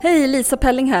Hej, Lisa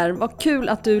Pelling här. Vad kul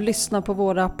att du lyssnar på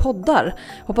våra poddar.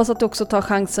 Hoppas att du också tar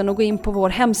chansen att gå in på vår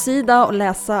hemsida och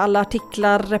läsa alla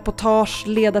artiklar, reportage,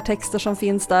 ledartexter som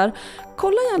finns där.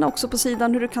 Kolla gärna också på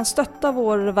sidan hur du kan stötta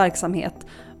vår verksamhet.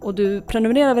 Och du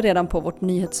prenumererar väl redan på vårt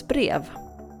nyhetsbrev.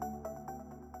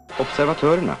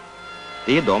 Observatörerna.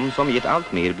 Det är de som i ett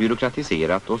allt mer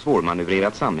byråkratiserat och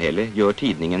svårmanövrerat samhälle gör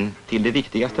tidningen till det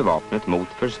viktigaste vapnet mot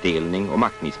förstelning och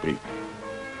maktmissbruk.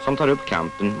 Som tar upp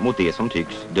kampen mot det som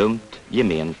tycks dumt,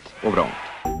 gement och vrångt.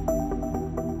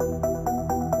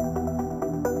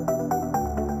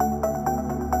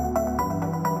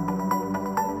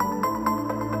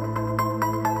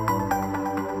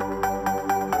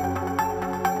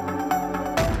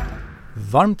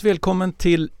 Varmt välkommen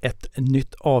till ett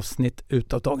nytt avsnitt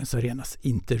utav Dagens Arenas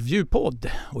intervjupodd.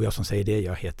 Och jag som säger det,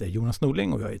 jag heter Jonas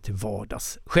Norling och jag är till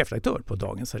vardags chefredaktör på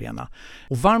Dagens Arena.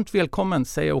 Och varmt välkommen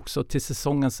säger jag också till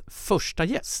säsongens första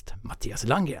gäst, Mattias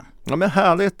Landgren. Ja, men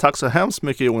härligt, tack så hemskt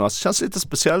mycket Jonas. Känns lite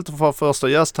speciellt att få första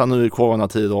gäst här nu i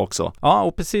coronatider också. Ja,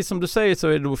 och precis som du säger så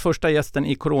är du första gästen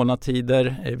i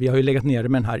coronatider. Vi har ju legat nere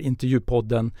med den här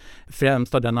intervjupodden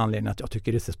främst av den anledningen att jag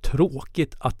tycker det är så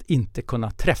tråkigt att inte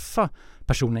kunna träffa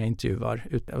personer jag intervjuar.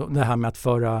 Det här med att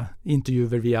föra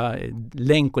intervjuer via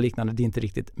länk och liknande, det är inte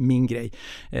riktigt min grej.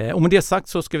 Och med det sagt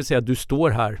så ska vi säga att du står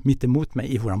här mitt emot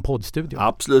mig i våran poddstudio.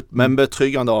 Absolut, men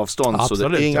betryggande avstånd. Absolut, så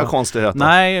det är inga konstigheter.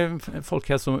 Nej,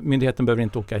 Folkhälsomyndigheten behöver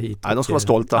inte åka hit. Nej, de ska vara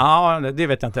stolta. Ja, det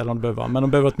vet jag inte heller om de behöver vara. Men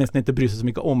de behöver åtminstone inte bry sig så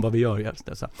mycket om vad vi gör just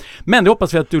det. Men det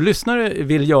hoppas vi att du lyssnare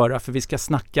vill göra, för vi ska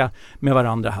snacka med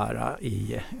varandra här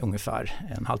i ungefär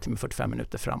en halvtimme, 45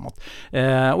 minuter framåt.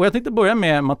 Och jag tänkte börja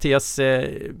med Mattias.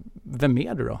 Vem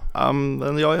är du då?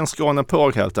 Jag är en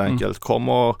skånepåg helt enkelt.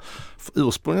 Kommer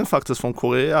ursprungligen faktiskt från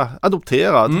Korea,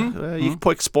 adopterad. Gick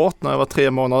på export när jag var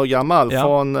 3 månader gammal. Ja.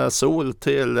 Från Sol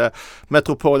till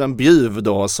metropolen Bjuv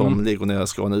då, som ligger nere i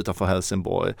Skåne utanför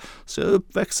Helsingborg. Så jag är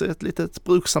uppväxt i ett litet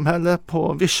brukssamhälle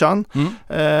på Vischan.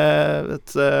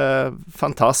 Ett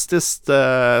fantastiskt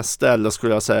ställe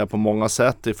skulle jag säga på många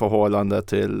sätt i förhållande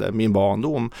till min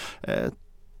barndom.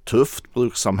 Tufft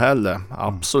brukssamhälle,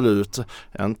 absolut.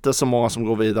 Inte så många som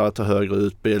går vidare till högre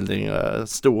utbildning,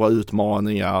 stora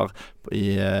utmaningar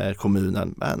i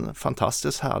kommunen, men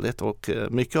fantastiskt härligt, och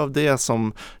mycket av det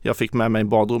som jag fick med mig i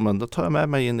barndomen, då tar jag med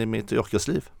mig in i mitt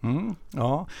yrkesliv.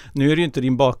 Ja, nu är det ju inte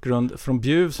din bakgrund från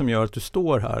Bjuv som gör att du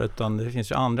står här, utan det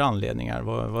finns ju andra anledningar.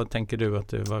 Vad tänker du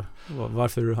att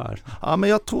varför är du här? Ja, men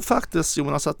jag tror faktiskt,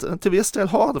 Jonas, att till viss del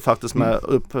har det faktiskt med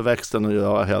uppväxten att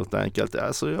göra helt enkelt.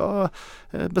 Alltså jag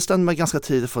bestämde mig ganska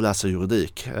tidigt för att läsa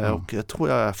juridik och jag tror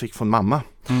jag fick från mamma.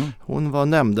 Hon var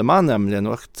nämndeman nämligen,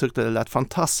 och jag tyckte det lät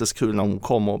fantastiskt kul när hon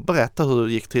kom och berättade hur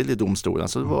det gick till i domstolen.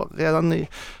 Så det var redan när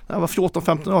jag var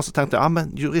 14-15 år så tänkte jag,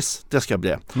 men jurist, det ska jag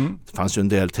bli. Det fanns ju en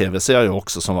del tv-serier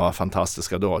också som var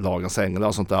fantastiska då, Lagens änglar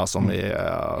och sånt där som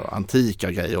är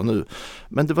antika grejer nu.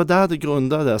 Men det var där det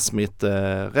grundades mitt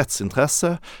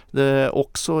rättsintresse. Det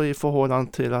också i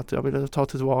förhållande till att jag ville ta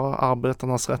tillvara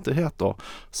arbetarnas rättigheter.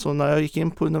 Så när jag gick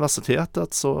in på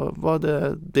universitetet så var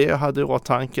det jag hade i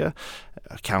åtanke.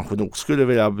 Kanske nog skulle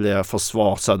vilja bli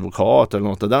försvarsadvokat eller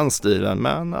något av den stilen,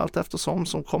 men allt eftersom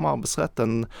som kom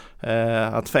arbetsrätten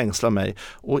att fängsla mig.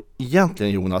 Och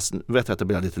egentligen, Jonas, vet jag att det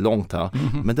blir lite långt här,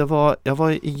 men jag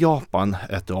var i Japan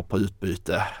ett år på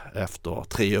utbyte efter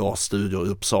 3 års studier i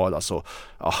Uppsala, så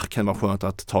kan det vara skönt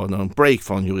att ta en break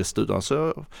från juriststudien. Så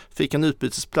jag fick en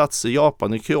utbytesplats i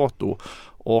Japan, i Kyoto.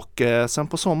 Och sen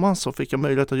på sommaren så fick jag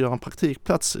möjlighet att göra en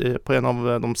praktikplats på en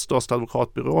av de största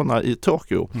advokatbyråerna i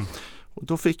Tokyo. Och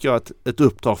då fick jag ett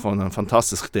uppdrag från en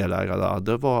fantastisk delägare där.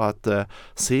 Det var att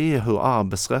se hur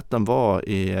arbetsrätten var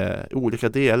i olika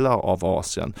delar av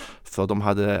Asien. För de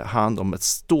hade hand om ett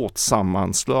stort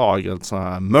sammanslag, ett sån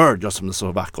här merger som det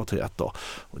så vackert heter.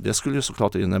 Och det skulle ju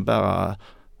såklart innebära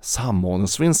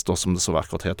samordningsvinster som det så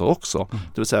vackert heter också.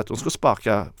 Det vill säga att de skulle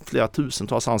sparka flera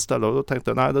tusentals anställda, och då tänkte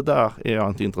jag, nej, det där är jag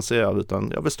inte intresserad,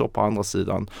 utan jag vill stå på andra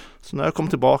sidan. Så när jag kom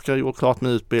tillbaka och gjorde klart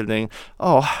min utbildning,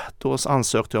 då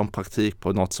ansökte jag om praktik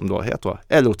på något som då heter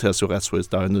LO-TCO Rättsskydd,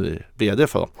 där jag nu är vd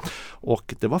för.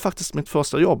 Och det var faktiskt mitt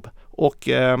första jobb. Och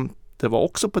det var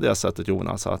också på det sättet,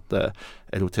 Jonas, att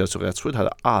LO-TCO Rättsskydd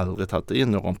hade aldrig tagit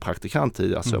in någon praktikant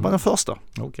tidigare, så jag var den första.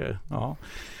 Okej, ja.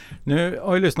 Nu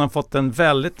har ju lyssnarna fått en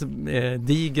väldigt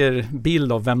diger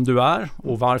bild av vem du är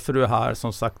och varför du är här.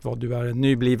 Som sagt, du är en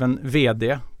nybliven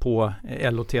vd på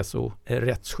LO-TCO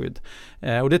Rättsskydd.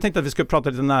 Och det tänkte jag att vi skulle prata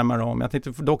lite närmare om. Jag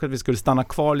tänkte dock att vi skulle stanna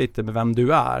kvar lite med vem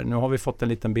du är. Nu har vi fått en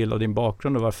liten bild av din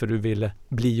bakgrund och varför du ville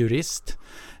bli jurist.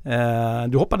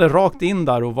 Du hoppade rakt in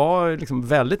där och var liksom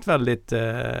väldigt, väldigt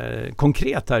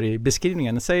konkret här i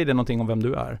beskrivningen. Säger det någonting om vem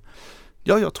du är?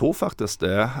 Ja, jag tror faktiskt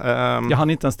det. Jag hann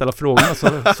inte ens ställa frågorna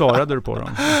så svarade du på dem.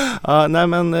 Nej,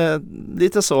 men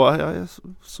lite så. Jag är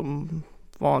som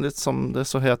vanligt, som det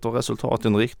så heter,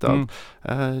 resultatinriktad.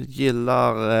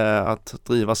 Gillar att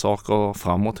driva saker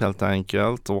framåt helt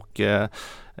enkelt och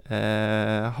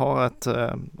har ett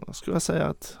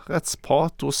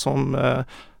rättspatos som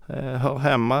hör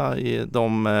hemma i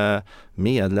de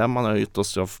medlemmarna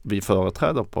ytterst vi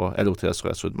företräder på LO-TCO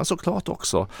Rättsskydd. Men såklart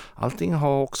också, allting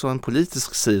har också en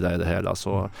politisk sida i det hela.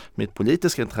 Så mitt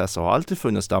politiska intresse har alltid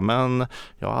funnits där, men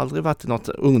jag har aldrig varit i något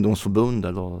ungdomsförbund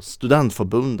eller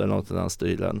studentförbund eller något i den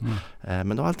stilen. Men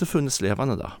det har alltid funnits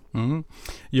levande där.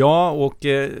 Ja, och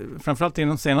framförallt i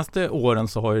de senaste åren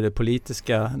så har ju den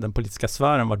politiska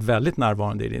sfären varit väldigt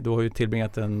närvarande i det. Du har ju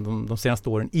tillbringat de senaste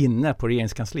åren inne på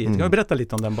regeringskansliet. Kan du berätta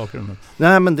lite om den bakgrunden?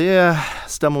 Nej, men det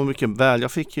stämmer mycket väl.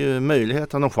 Jag fick ju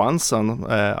möjligheten och chansen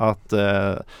att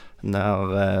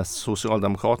när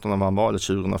Socialdemokraterna vann valet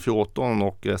 2014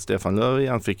 och Stefan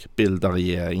Löfven fick bilda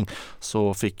regering,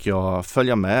 så fick jag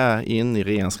följa med in i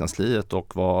regeringskansliet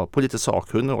och var politisk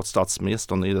sakkunnig åt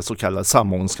statsministern i det så kallade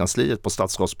samordningskansliet på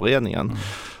statsrådsberedningen.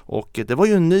 Och det var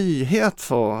ju en nyhet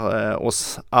för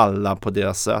oss alla på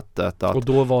det sättet. Och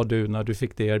då var du, när du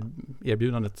fick det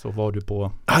erbjudandet, så var du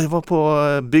på? Ja, jag var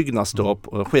på Byggnads då,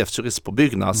 chefsjurist på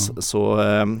Byggnads. Så,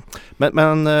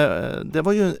 men det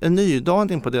var ju en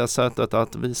nydaning på det sättet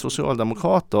att vi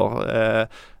socialdemokrater,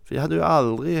 vi hade ju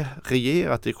aldrig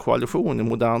regerat i koalition i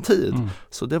modern tid.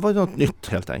 Så det var ju något nytt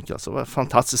helt enkelt. Så det var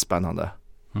fantastiskt spännande.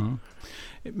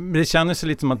 Det känns sig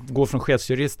lite som att gå från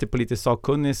chefsjurist till politisk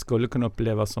sakkunnig skulle kunna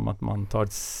upplevas som att man tar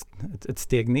ett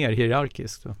steg ner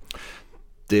hierarkiskt.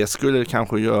 Det skulle det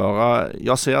kanske göra.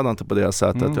 Jag ser det inte på det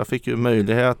sättet. Jag fick ju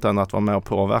möjligheten att vara med och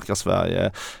påverka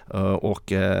Sverige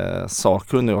och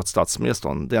sakkunnig åt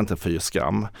statsministern. Det är inte för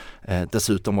skam.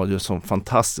 Dessutom var det ju så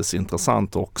fantastiskt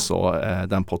intressant också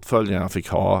den portföljen jag fick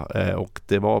ha. Och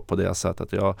det var på det sättet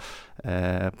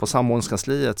på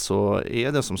samordningskansliet så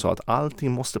är det som så att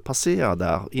allting måste passera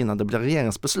där innan det blir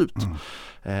regeringsbeslut.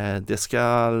 Det ska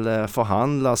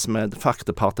förhandlas med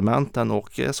fackdepartementen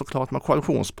och såklart med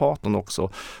koalitionspartnern också.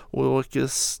 Och till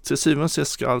syvende och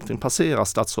sist ska allting passera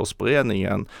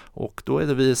statsrådsberedningen, och då är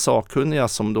det vi sakkunniga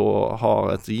som då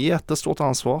har ett jättestort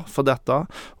ansvar för detta.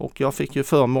 Och jag fick ju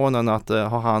förmånen att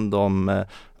ha hand om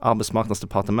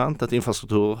arbetsmarknadsdepartementet,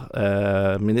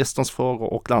 infrastrukturministerns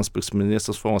frågor och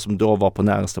landsbygdsministerns frågor som då var på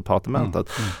näringsdepartementet.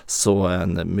 Så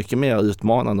en mycket mer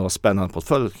utmanande och spännande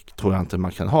portfölj tror jag inte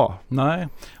man kan ha. Nej,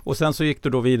 och sen så gick du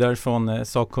då vidare från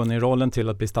sakkunnigrollen till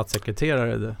att bli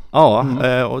statssekreterare. Ja,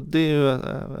 och det är ju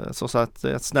så att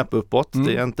ett snäpp uppåt.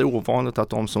 Det är inte ovanligt att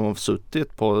de som har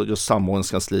suttit på just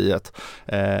samordningskansliet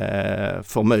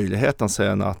får möjligheten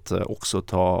sen att också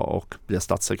ta och bli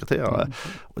statssekreterare.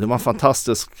 Och det var en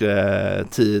fantastisk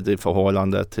tid i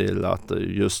förhållande till att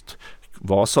just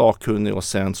vara sakkunnig och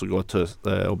sen så gå till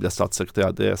och bli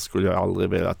statssekreterare. Det skulle jag aldrig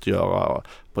velat göra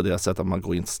på det sättet att man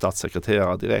går in till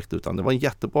statssekreterare direkt, utan det var en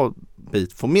jättebra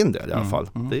bit för min del i alla fall.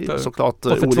 Det är såklart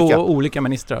och för olika. Två olika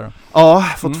ministrar? Ja,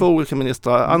 för två olika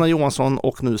ministrar. Anna Johansson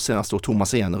och nu senast då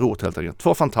Thomas Eneroth helt enkelt.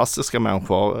 Två fantastiska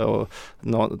människor och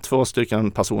två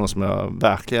stycken personer som jag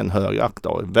verkligen högaktar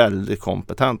och är väldigt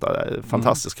kompetenta. Det är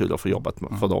fantastiskt kul att få jobba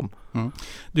för dem.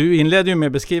 Du inledde ju med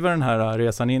att beskriva den här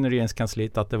resan in i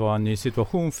regeringskansliet, att det var en ny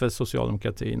situation för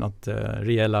socialdemokratin att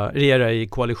regera i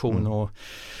koalition och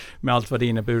med allt vad det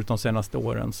inneburit de senaste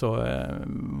åren. Så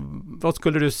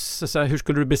hur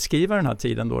skulle du beskriva den här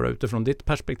tiden då utifrån ditt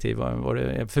perspektiv? Var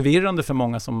det förvirrande för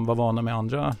många som var vana med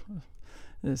andra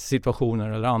situationer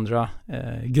eller andra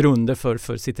grunder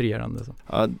för sitt regerande?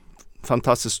 Ja,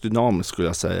 fantastiskt dynamiskt skulle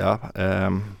jag säga.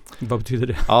 Vad betyder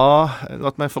det? Ja,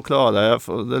 låt mig förklara det.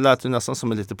 Det lät ju nästan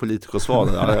som ett lite politikersvar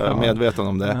där. Jag är medveten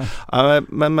om det.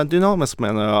 Men dynamiskt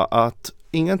menar jag att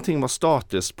ingenting var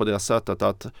statiskt på det sättet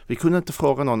att vi kunde inte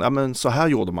fråga någon, men så här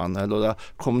gjorde man, eller det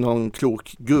kom någon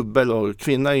klok gubbe eller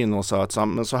kvinna in och sa att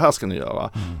men så här ska ni göra.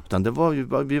 Utan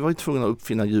vi var ju tvungna att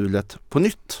uppfinna hjulet på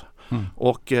nytt.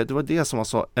 Och det var det som var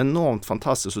så enormt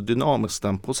fantastiskt och dynamiskt,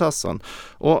 den processen.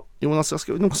 Och Jonas, jag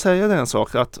ska nog säga det en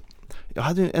sak, att jag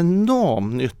hade en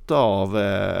enorm nytta av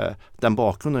den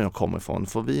bakgrunden jag kommer ifrån.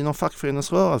 För vi inom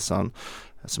fackföreningsrörelsen,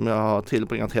 som jag har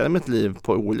tillbringat hela mitt liv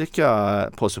på olika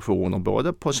positioner,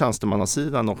 både på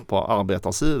tjänstemannasidan och på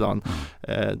arbetarsidan,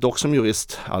 dock som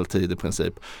jurist alltid i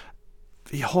princip.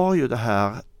 Vi har ju det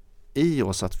här i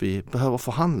oss att vi behöver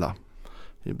förhandla.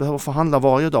 Vi behöver förhandla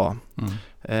varje dag.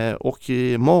 Och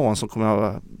imorgon så kommer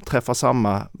jag träffa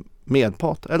samma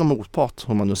medpart eller motpart,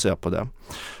 hur man nu ser på det.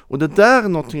 Och det där är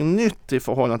någonting nytt i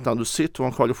förhållande när du sitter i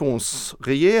en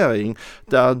koalitionsregering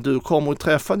där du kommer att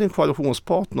träffa din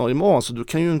koalitionspartner imorgon, så du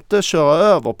kan ju inte köra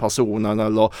över personen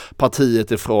eller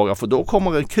partiet i fråga, för då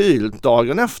kommer en kyl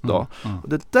dagen efter. Och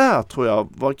det där tror jag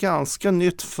var ganska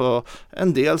nytt för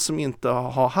en del som inte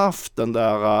har haft den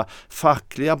där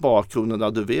fackliga bakgrunden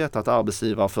där du vet att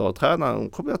arbetsgivarföreträdaren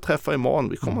kommer att träffa imorgon.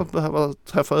 Vi kommer att behöva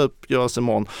träffa uppgörelse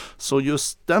imorgon. Så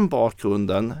just den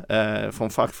bakgrunden från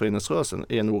fackföreningsrörelsen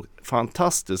är nog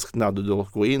fantastisk när du då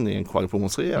går in i en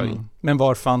koalitionsregering. Men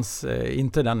var fanns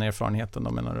inte den erfarenheten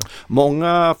då, menar du?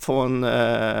 Många från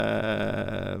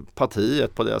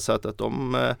partiet på det sättet,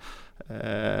 de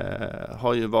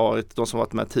har ju varit, de som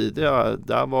varit med tidigare,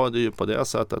 där var det ju på det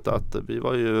sättet att vi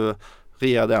var ju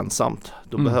regerade ensamt.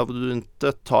 Då behöver du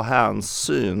inte ta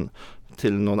hänsyn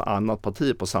till någon annat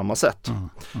parti på samma sätt.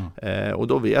 Och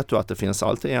då vet du att det finns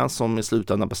alltid en som i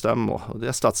slutändan bestämmer, och det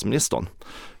är statsministern.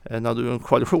 När du är en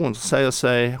koalition säger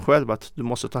sig själv att du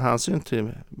måste ta hänsyn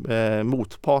till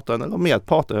motparten eller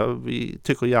medparten. Vi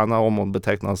tycker gärna om att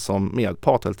betecknas som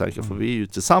medpart helt enkelt, för vi är ju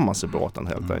tillsammans i båten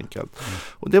helt enkelt.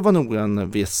 Och det var nog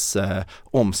en viss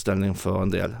omställning för en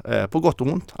del. På gott och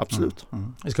ont, absolut.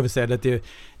 Jag ska väl säga att det är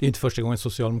inte första gången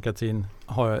socialdemokratin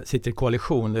sitter i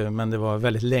koalition, men det var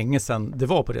väldigt länge sedan det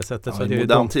var på det sättet. Ja, i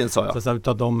modern tid sa jag. Så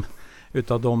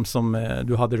utav de som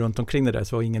du hade runt omkring det där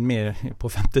så var ingen mer på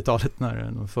 50-talet när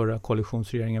den förra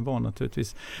koalitionsregeringen var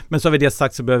naturligtvis. Men så har vi det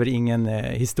sagt, så behöver ingen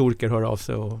historiker höra av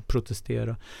sig och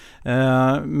protestera.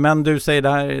 Men du säger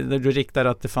där du riktar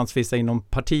att det fanns vissa inom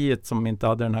partiet som inte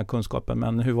hade den här kunskapen.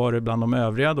 Men hur var det bland de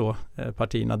övriga då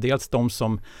partierna? Dels de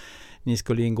som ni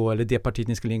skulle ingå, eller det partiet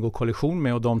ni skulle ingå koalition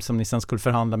med, och de som ni sen skulle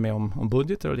förhandla med om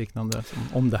budgetar och liknande,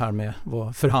 om det här med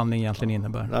vad förhandling egentligen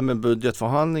innebär. Nej, men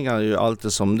budgetförhandlingar är ju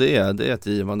alltid som det är ett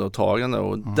givande och tagande,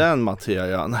 och den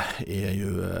materien är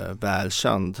ju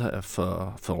välkänd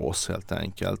för oss helt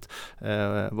enkelt.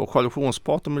 Vår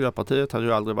koalitionspartner Miljöpartiet hade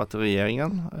ju aldrig varit i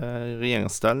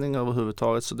regeringsställning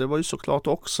överhuvudtaget, så det var ju såklart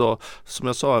också, som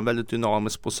jag sa, en väldigt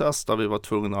dynamisk process där vi var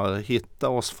tvungna att hitta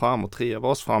oss fram och treva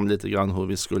oss fram lite grann hur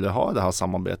vi skulle ha det här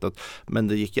samarbetet. Men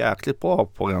det gick jäkligt bra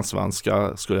på den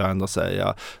svenska, skulle jag ändå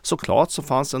säga. Såklart så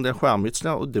fanns en del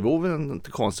skärmytslingar, och det var väl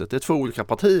inte konstigt. Det är två olika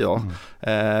partier.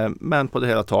 Men på det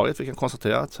hela taget vi kan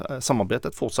konstatera att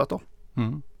samarbetet fortsätter.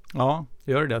 Ja,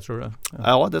 gör det tror du?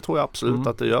 Ja, det tror jag absolut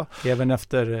att det gör. Även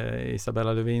efter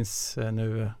Isabella Lövins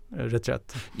nu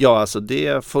reträtt? Ja, alltså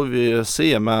det får vi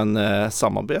se, men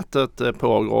samarbetet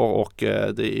pågår, och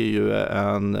det är ju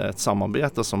ett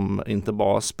samarbete som inte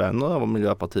bara spänner över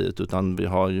Miljöpartiet, utan vi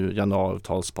har ju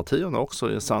januariavtalspartierna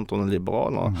också i Centern och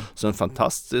Liberalerna. Så en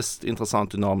fantastiskt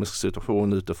intressant dynamisk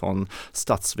situation utifrån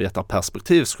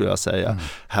statsvetarperspektiv skulle jag säga.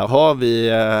 Här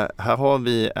har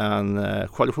vi en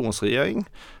koalitionsregering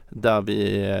där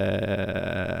vi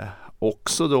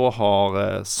också då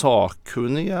har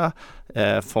sakkunniga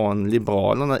från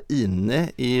Liberalerna inne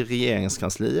i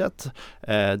regeringskansliet.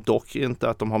 Dock inte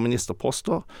att de har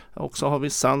ministerposter. Också har vi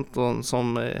Centern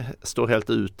som står helt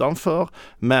utanför,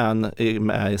 men är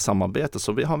med i samarbete.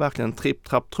 Så vi har verkligen en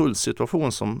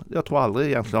tripp-trapp-trull-situation som jag tror aldrig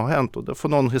egentligen har hänt. Och det får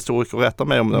någon historiker rätta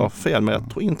mig om det var fel, men jag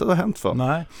tror inte det har hänt för.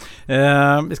 Nej.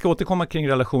 Vi ska återkomma kring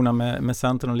relationerna med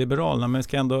Centern och Liberalerna, men vi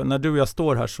ska ändå, när du och jag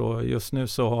står här så just nu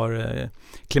så har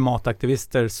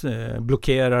klimataktivister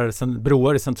blockerar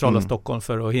broar i centrala Stockholm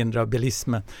för att hindra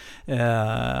bilismen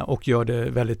och gör det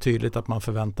väldigt tydligt att man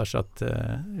förväntar sig att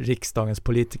riksdagens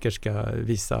politiker ska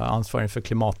visa ansvar för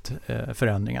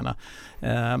klimatförändringarna.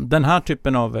 Den här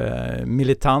typen av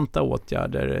militanta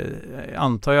åtgärder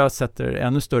antar jag sätter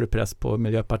ännu större press på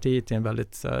Miljöpartiet i en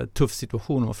väldigt tuff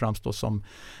situation och framstå som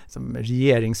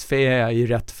regeringsfähiga i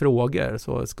rätt frågor.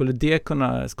 Så skulle det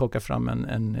kunna skaka fram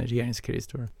en regeringskris,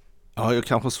 tror du? Jag har ju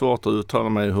kanske svårt att uttala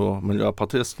mig hur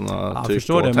miljöpartisterna tycker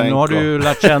förstår och det, tänker. men nu har du ju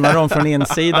lärt känna dem från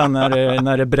insidan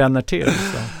när det bränner till.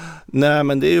 Så. Nej,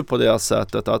 men det är ju på det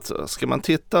sättet att ska man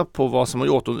titta på vad som har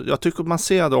gjort, och jag tycker man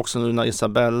ser det också nu när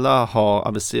Isabella har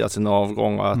aviserat sin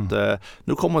avgång, att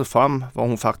nu kommer det fram vad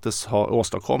hon faktiskt har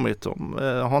åstadkommit.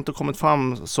 Har inte kommit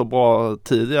fram så bra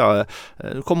tidigare.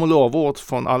 Nu kommer lovord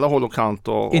från alla håll och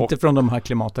kanter. Inte från de här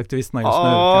klimataktivisterna just nu?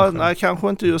 Ja, nej, kanske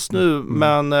inte just nu,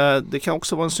 men det kan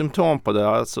också vara en symptom på det.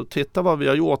 Alltså, titta vad vi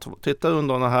har gjort. Titta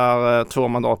under den här 2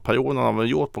 mandatperioderna vad vi har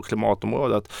gjort på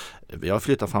klimatområdet. Vi har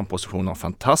flyttat fram positionerna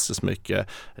fantastiskt mycket.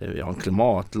 Vi har en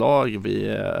klimatlag.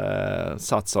 Vi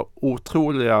satsar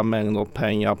otroliga mängder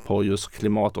pengar på just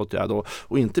klimatåtgärder.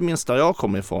 Och inte minst där jag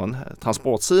kommer ifrån,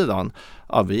 transportsidan.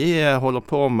 vi håller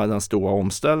på med den stora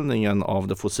omställningen av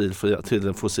det fossilfria till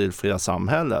det fossilfria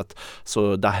samhället.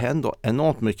 Så det händer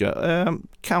enormt mycket.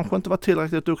 Kanske inte var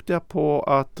tillräckligt duktiga på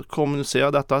att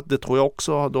kommunicera detta. Det tror jag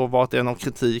också har då varit en av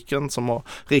kritiken som har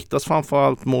riktats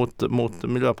framförallt mot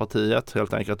Miljöpartiet.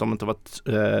 Helt enkelt att de inte varit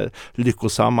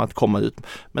lyckosamma att komma ut.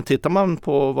 Men tittar man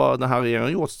på vad den här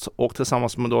regeringen gjort och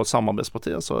tillsammans med då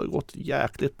samarbetspartier så har det gått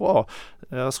jäkligt bra.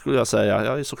 Skulle jag säga.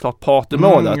 Jag är såklart part i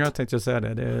målet. Jag tänkte säga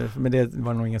det. Men det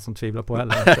var nog ingen som tvivlar på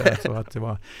heller. Så att det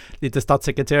var lite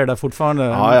statssekreterare där fortfarande.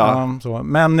 Ja. Så.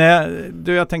 Men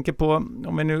jag tänker på,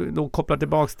 om vi nu då kopplar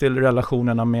tillbaks till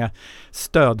relationerna med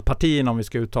stödpartierna, om vi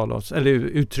ska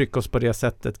uttrycka oss på det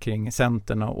sättet kring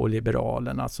Centern och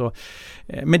Liberalerna. Så,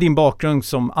 med din bakgrund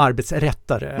som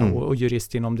arbetsrättare och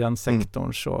jurist inom den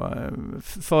sektorn, så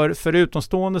för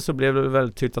utomstående så blev det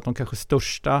väldigt tydligt att de kanske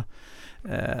största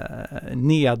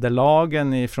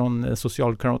nederlagen från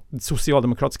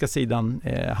socialdemokratiska sidan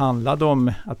handlade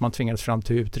om att man tvingades fram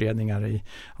till utredningar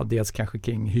dels kanske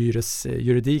kring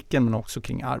hyresjuridiken men också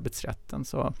kring arbetsrätten.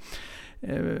 Så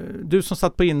du som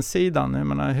satt på insidan, jag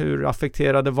menar, hur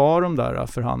affekterade var de där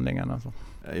förhandlingarna?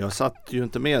 Jag satt ju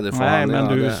inte med i förhandlingarna.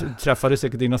 Nej, men du träffade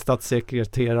säkert dina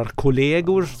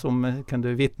statssekreterarkollegor som kan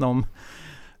du vittna om.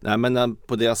 Nej, men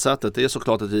på det sättet, det är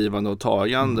såklart ett givande och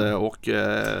tagande. Och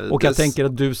jag tänker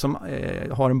att du som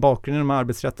har en bakgrund inom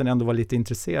arbetsrätten ändå var lite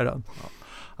intresserad.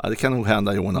 Ja, det kan nog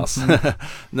hända, Jonas.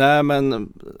 Nej,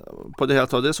 men på det här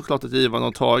taget, det är såklart ett givande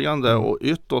och tagande och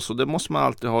ytterst, och det måste man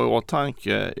alltid ha i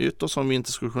åtanke, ytterst om vi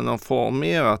inte skulle kunna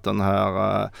formera den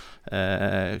här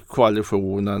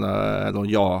koalitionen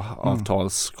eller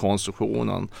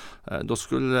avtalskonstruktionen, då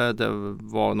skulle det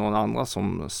vara någon andra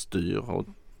som styr. Och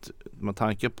med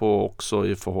tanke på också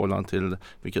i förhållande till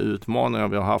vilka utmaningar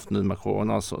vi har haft nu med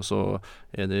corona, så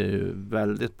är det ju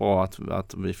väldigt bra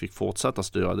att vi fick fortsätta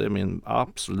styra. Det är min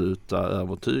absoluta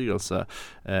övertygelse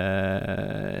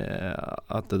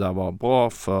att det där var bra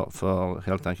för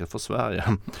helt enkelt för Sverige.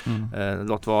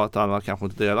 Låt vara att alla kanske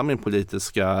inte delar min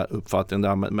politiska uppfattning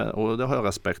där, och det har jag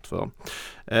respekt för.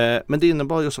 Men det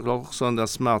innebar ju såklart också den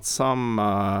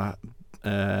smärtsamma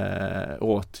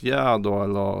åtgärder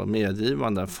eller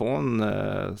medgivande från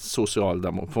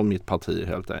från mitt parti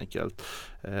helt enkelt.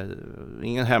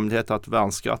 Ingen hemlighet att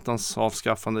värnskattens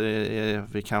avskaffande är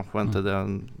vi kanske inte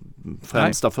den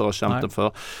främsta förkämpen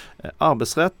för.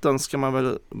 Arbetsrätten ska man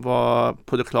väl vara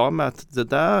på det klara med att det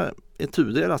där är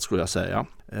tudelat, skulle jag säga.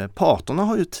 Parterna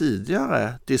har ju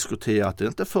tidigare diskuterat, det är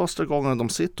inte första gången de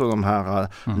sitter i de här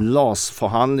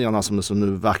LAS-förhandlingarna som det så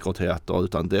nu vackert heter,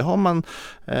 utan det har man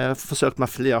försökt med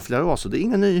flera år, så det är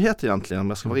ingen nyhet egentligen om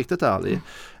jag ska vara riktigt ärlig.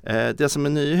 Det som är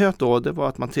nyhet då, det var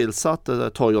att man tillsatte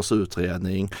Toijos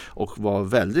utredning och var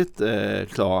väldigt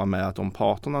klara med att om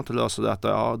parterna inte löser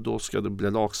detta, då ska det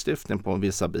bli lagstiftning på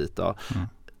vissa bitar.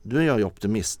 Nu är jag ju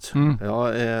optimist.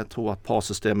 Jag tror att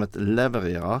parsystemet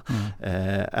levererar.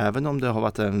 Även om det har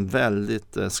varit en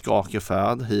väldigt skakig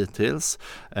färd hittills,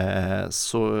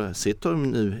 så sitter de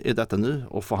nu i detta nu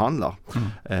och förhandlar.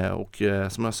 Och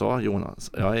som jag sa,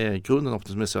 Jonas, jag är i grunden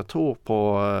optimist. Jag tror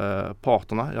på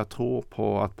parterna. Jag tror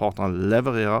på att parterna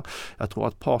levererar. Jag tror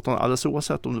att parterna, alldeles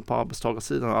oavsett om du på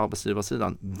arbetstagarsidan eller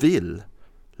arbetsgivarsidan, vill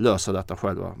lösa detta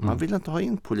själva. Man vill inte ha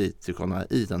in politikerna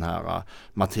i den här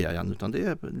materien, utan det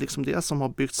är liksom det som har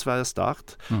byggt Sverige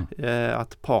starkt,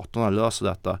 att parterna löser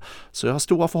detta. Så jag har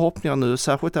stora förhoppningar nu,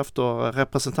 särskilt efter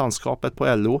representantskapet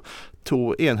på LO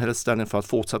tog enhälligt ställning för att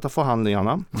fortsätta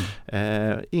förhandlingarna.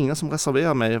 Ingen som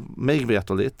reserverar mig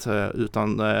veterligt,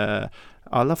 utan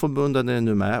alla förbunden är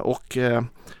nu med, och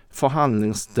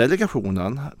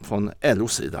förhandlingsdelegationen från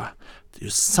LO:s sida, det är ju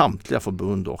samtliga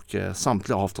förbund och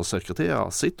samtliga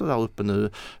avtalssekreterare sitter där uppe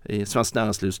nu i Svenskt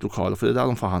Näringslivs lokaler, för det är där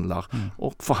de förhandlar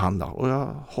och förhandlar, och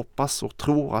jag hoppas och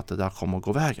tror att det där kommer att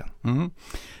gå vägen.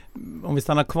 Om vi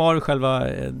stannar kvar i själva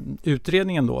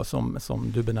utredningen då,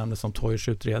 som du benämnde som Toijos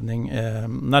utredning,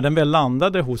 när den väl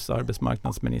landade hos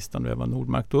arbetsmarknadsministern Eva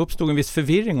Nordmark, då uppstod en viss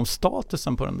förvirring om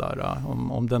statusen på den där,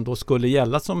 om den då skulle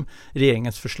gälla som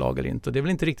regeringens förslag eller inte. Och det är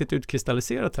väl inte riktigt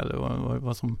utkristalliserat heller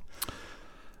vad som...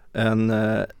 En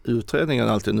utredning är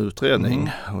alltid en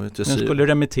utredning. Den skulle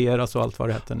remitteras och allt vad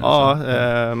det heter nu. Ja,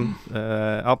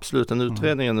 absolut. En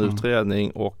utredning är en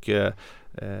utredning, och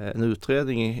en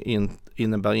utredning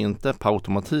innebär inte på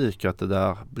automatik att det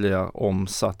där blir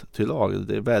omsatt till lag.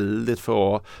 Det är väldigt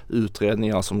få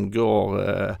utredningar som går,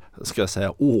 ska jag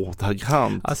säga,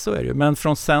 ordagrant. Ja, så är det ju. Men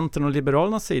från Centern och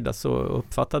Liberalernas sida så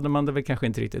uppfattade man det väl kanske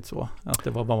inte riktigt så. Att det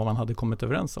var vad man hade kommit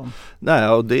överens om. Nej,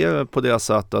 och det är på det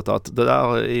sättet att det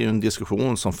där är ju en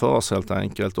diskussion som förs helt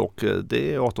enkelt, och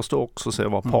det återstår också att se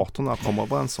vad parterna kommer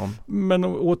överens om. Men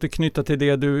att återknyta till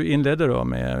det du inledde då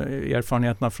med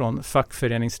erfarenheterna från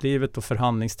fackföreningslivet och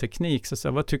förhandlingsteknik.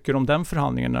 Så vad tycker du om den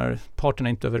förhandlingen när parterna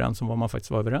inte är överens om vad man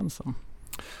faktiskt var överens om?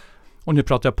 Och nu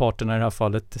pratar jag parterna i det här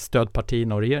fallet,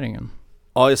 stödpartierna och regeringen.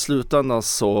 Ja, i slutändan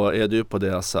så är det ju på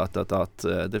det sättet att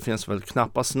det finns väl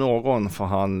knappast någon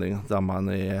förhandling där man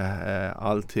är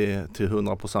alltid till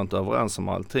 100% överens om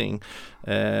allting.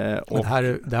 Och det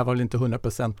här var väl inte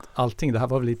 100% allting, det här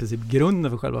var väl i princip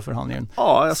grunden för själva förhandlingen.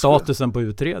 Ja, statusen på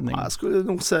utredningen. Jag skulle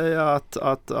nog säga att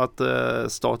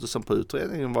statusen på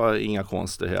utredningen var inga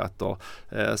konstigheter.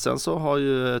 Sen så har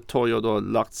ju Toijer då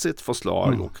lagt sitt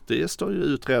förslag och det står ju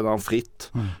utredaren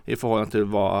fritt i förhållande till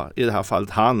vad i det här fallet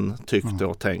han tyckte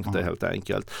och tänkte helt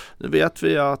enkelt. Nu vet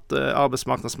vi att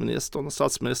arbetsmarknadsministern och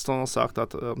statsministern har sagt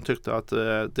att de tyckte att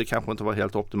det kanske inte var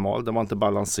helt optimalt, det var inte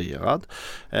balanserad.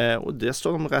 Och det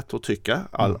står de rätt att tycka,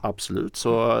 absolut.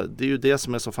 Så det är ju det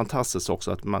som är så fantastiskt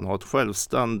också, att man har ett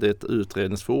självständigt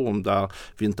utredningsforum där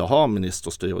vi inte har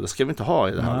ministerstyre, och det ska vi inte ha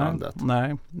i det här landet.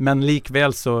 Nej, men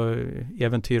likväl så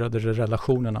äventyrade det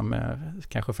relationerna med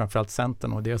kanske framförallt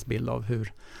Centern och deras bild av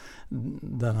hur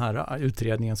den här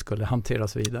utredningen skulle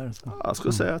hanteras vidare. Så. Jag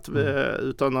skulle säga att vi,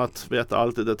 utan att veta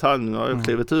allt i detalj, nu har jag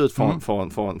klivit ut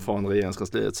från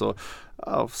regeringskansliet, så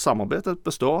samarbetet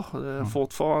består. Det är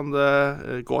fortfarande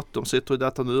gott. De sitter i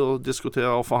detta nu och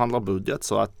diskuterar och förhandlar budget,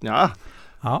 så att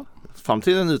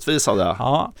framtiden utvisar det.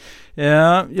 Ja.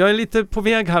 Jag är lite på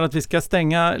väg här att vi ska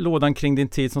stänga lådan kring din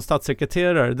tid som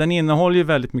statssekreterare. Den innehåller ju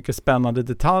väldigt mycket spännande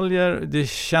detaljer. Det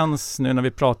känns nu när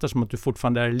vi pratar som att du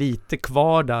fortfarande är lite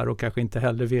kvar där och kanske inte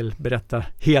heller vill berätta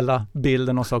hela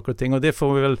bilden av saker och ting. Och det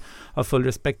får vi väl ha full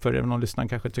respekt för, även om lyssnaren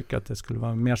kanske tycker att det skulle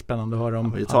vara mer spännande att höra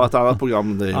om. Vi tar ett annat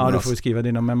program. Du får vi skriva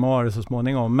dina memoarer så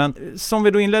småningom. Men som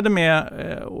vi då inledde med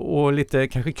och lite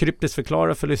kanske kryptiskt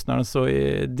förklara för lyssnaren, så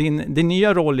är din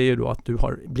nya roll är ju då att du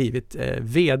har blivit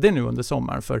vd nu under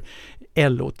sommaren för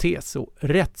LO-TCO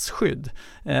Rättsskydd.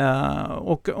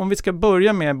 Och om vi ska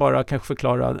börja med bara kanske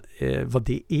förklara vad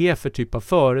det är för typ av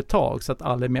företag, så att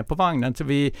alla är med på vagnen. Så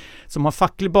vi som har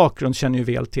facklig bakgrund känner ju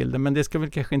väl till det, men det ska väl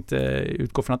kanske inte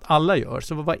utgå från att alla gör.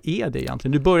 Så vad är det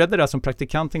egentligen? Du började där som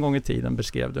praktikant en gång i tiden,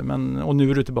 beskrev du, och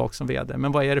nu är du tillbaka som vd.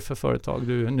 Men vad är det för företag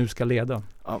du nu ska leda?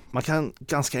 Ja, man kan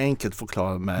ganska enkelt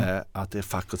förklara med att det är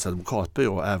fackets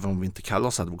advokatbyrå, även om vi inte kallar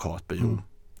oss advokatbyrå,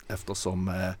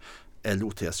 eftersom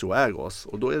LO-TCO äger oss.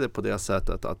 Och då är det på det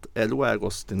sättet att LO äger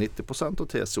oss till 90% och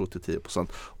TCO till 10%.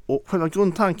 Och själva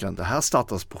grundtanken, det här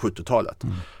startades på 70-talet.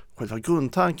 Själva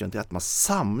grundtanken är att man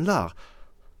samlar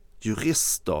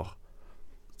jurister,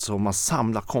 så man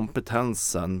samlar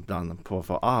kompetensen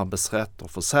för arbetsrätt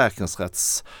och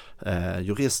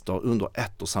försäkringsrättsjurister under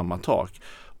ett och samma tak.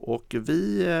 Och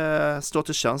vi står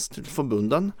till tjänst till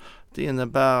förbunden. Det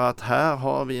innebär att här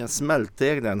har vi en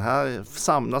smältdegel. Här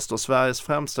samlas då Sveriges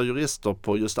främsta jurister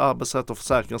på just arbetsrätt och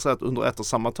försäkringsrätt under ett och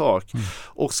samma tak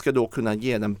och ska då kunna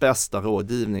ge den bästa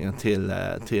rådgivningen till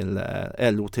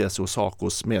LO, TCO och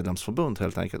SACOs medlemsförbund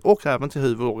helt enkelt, och även till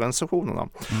huvudorganisationerna.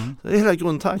 Det är hela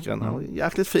grundtanken. En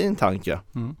jäkligt fin tanke.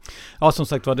 Ja, som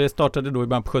sagt var, det startade då i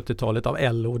början på 70-talet av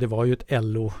LO. Det var ju ett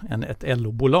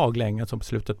LO-bolag länge, som på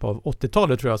slutet på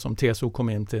 80-talet tror jag, som TCO kom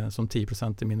in till som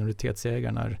 10% i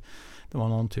minoritetsägare när det var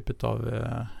någon typ av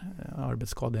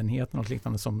arbetsskadeenhet, något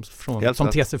liknande som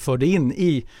TCO förde in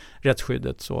i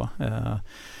rättsskyddet. Så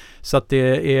att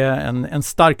det är en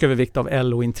stark övervikt av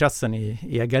LO-intressen i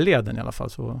ägarleden i alla fall.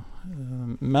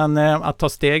 Men att ta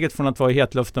steget från att vara i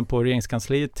hetluften på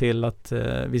regeringskansliet till att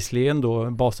visserligen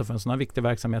då basa för en sån här viktig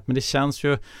verksamhet, men det känns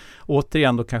ju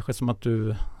återigen då kanske som att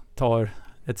du tar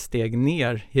ett steg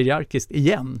ner hierarkiskt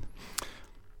igen.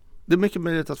 Det är mycket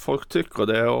möjligt att folk tycker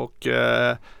det, och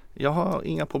jag har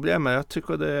inga problem med det. Jag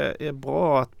tycker det är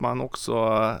bra att man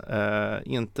också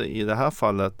inte i det här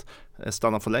fallet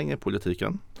stannar för länge i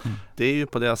politiken. Det är ju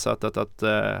på det sättet att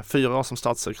 4 år som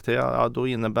statssekreterare, då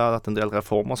innebär att en del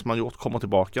reformer som man gjort kommer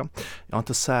tillbaka. Jag är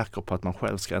inte säker på att man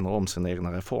själv ska ändra om sina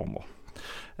egna reformer.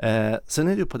 Sen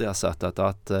är det ju på det sättet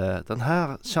att den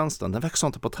här tjänsten, den växer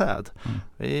inte på träd.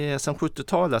 Sen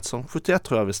 70-talet, som 71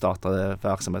 tror jag vi startade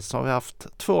verksamheten, så har vi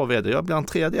haft 2 vd. Jag blir en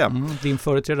tredje. Din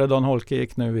företrädare Dan Holke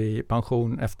gick nu i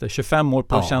pension efter 25 år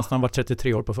på tjänsten. Han var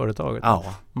 33 år på företaget. Ja.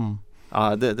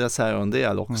 Ja, det säger en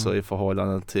del också i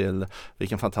förhållande till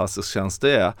vilken fantastisk tjänst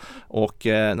det är. Och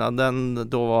när den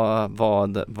då var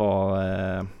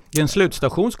det är en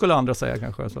slutstation skulle andra säga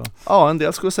kanske. Så. Ja, en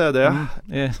del skulle säga det.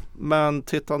 Men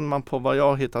tittar man på vad jag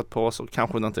har hittat på så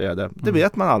kanske det inte är det. Det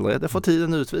vet man aldrig. Det får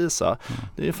tiden utvisa.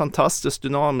 Det är ju fantastiskt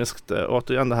dynamiskt,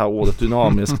 återigen det här ordet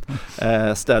dynamiskt,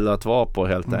 ställe att vara på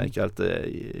helt enkelt.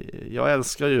 Jag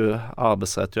älskar ju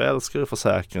arbetsrätt, jag älskar ju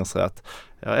försäkringsrätt.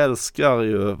 Jag älskar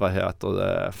ju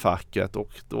facket och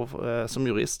då, som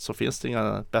jurist så finns det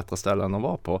inga bättre ställen att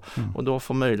vara på. Och då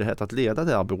få möjlighet att leda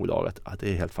det här bolaget, det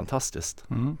är helt fantastiskt.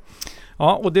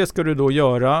 Ja, och det ska du då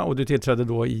göra och du tillträdde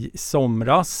då i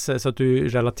somras så att du är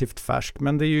relativt färsk.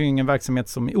 Men det är ju ingen verksamhet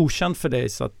som är okänd för dig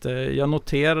så att jag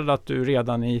noterade att du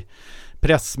redan i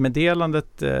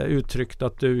pressmeddelandet uttryckt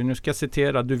att du, nu ska jag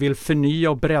citera, du vill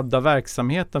förnya och bredda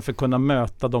verksamheten för att kunna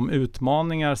möta de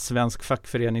utmaningar svensk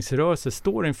fackföreningsrörelse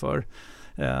står inför.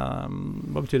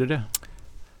 Vad betyder det?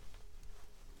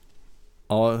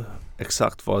 Ja,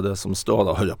 exakt vad det som står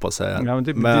där höll jag på att säga. Ja,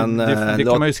 det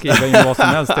kan man ju skriva in vad som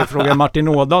helst. Det frågar Martin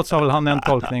Ådahl så har väl han en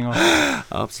tolkning.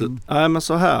 Absolut. Nej, men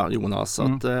så här Jonas,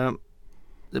 att det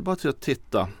är bara till att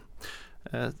titta.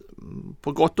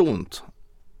 På gott och ont.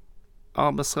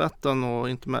 Arbetsrätten och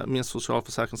inte minst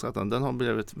socialförsäkringsrätten, den har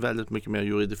blivit väldigt mycket mer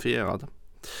juridifierad.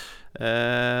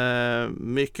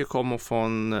 Mycket kommer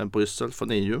från Bryssel,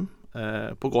 från EU.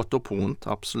 På gott och på ont,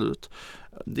 absolut.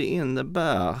 Det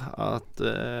innebär att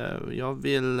jag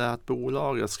vill att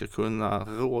bolaget ska kunna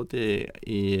råda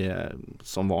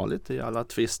som vanligt i alla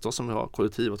tvister som vi har,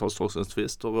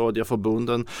 kollektivavtalstvister och råda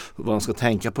förbunden vad de ska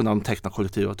tänka på när de tecknar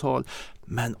kollektivavtal.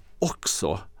 Men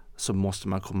också så måste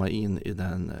man komma in i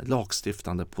den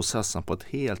lagstiftande processen på ett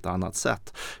helt annat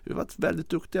sätt. Vi har varit väldigt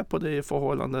duktiga på det i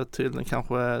förhållande till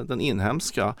den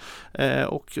inhemska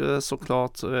och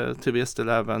såklart till viss del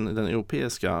även den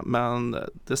europeiska. Men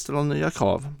det ställer nya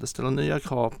krav. Det ställer nya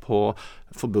krav på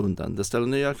förbunden. Det ställer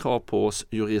nya krav på oss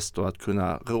jurister att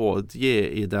kunna rådge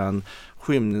i den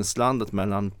skymningslandet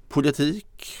mellan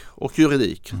politik och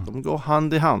juridik. De går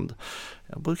hand i hand.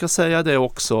 Jag brukar säga det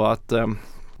också att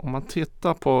om man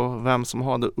tittar på vem som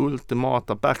har det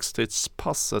ultimata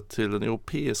backstage-passet till den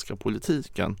europeiska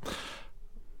politiken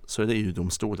så är det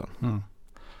EU-domstolen.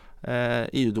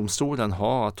 EU-domstolen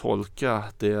har att tolka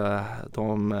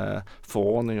de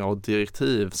förordningar och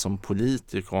direktiv som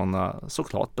politikerna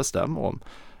såklart bestämmer om.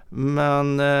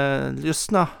 Men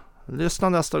lyssna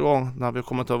nästa gång när vi har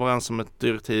kommit överens om ett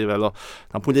direktiv eller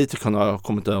när politikerna har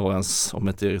kommit överens om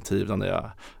ett direktiv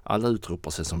där alla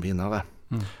utropar sig som vinnare.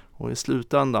 Och i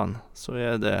slutändan så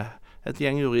är det ett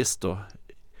gäng jurister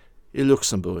i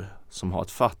Luxemburg som har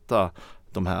att fatta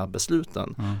de här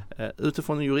besluten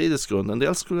utifrån en juridisk grund. En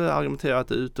del skulle argumentera att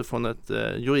det är utifrån ett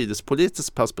juridiskt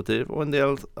politiskt perspektiv och en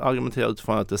del argumenterar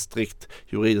utifrån ett strikt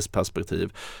juridiskt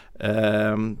perspektiv.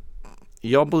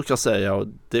 Jag brukar säga, och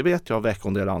det vet jag väcker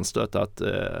en del anstöt, att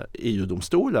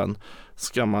EU-domstolen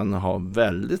ska man ha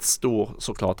väldigt stor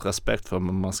såklart respekt för,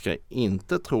 men man ska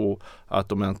inte tro att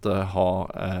de inte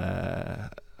har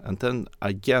inte en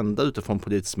agenda utifrån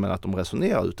politiskt, men att de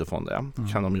resonerar utifrån det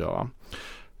kan de göra.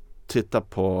 Titta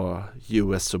på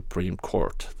US Supreme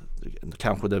Court.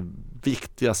 Kanske det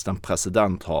viktigaste en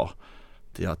president har,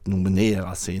 det är att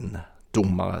nominera sin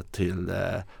domare till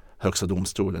högsta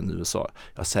domstolen i USA.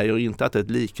 Jag säger inte att det är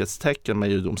ett likhetstecken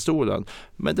med EU-domstolen,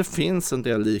 men det finns en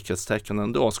del likhetstecken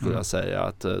ändå skulle jag säga,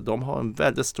 att de har en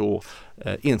väldigt stor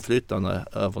inflytande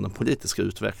över den politiska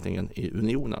utvecklingen i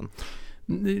unionen.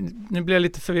 Nu blir jag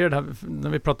lite förvirrad här när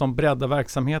vi pratar om bredda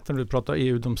verksamheten och vi pratar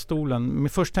EU-domstolen. Men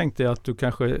först tänkte jag att du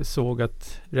kanske såg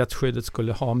att rättsskyddet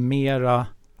skulle ha mera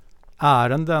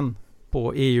ärenden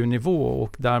på EU-nivå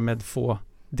och därmed få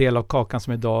del av kakan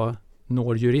som idag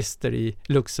når jurister i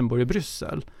Luxemburg och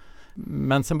Bryssel.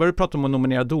 Men sen börjar du prata om att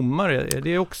nominera domare. Är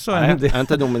det också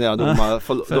inte nominera domare.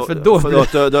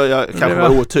 Förlåt, jag kanske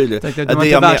var otydlig. Det var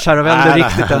inte världsherravälde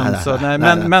riktigt än. Så,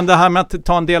 men det här med att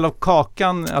ta en del av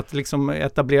kakan, att liksom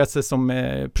etablera sig som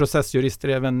processjurister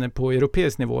även på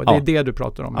europeisk nivå. Det är det du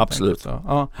pratar om. Absolut.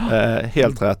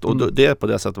 Helt rätt. Och det är på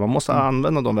det sättet. Man måste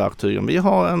använda de verktygen. Vi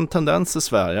har en tendens i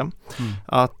Sverige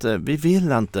att vi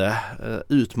vill inte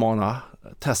utmana,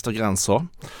 testa gränser.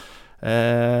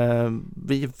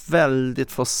 Vi är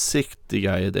väldigt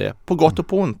försiktiga i det, på gott och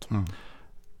på ont.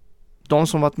 De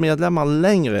som varit medlemmar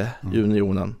längre i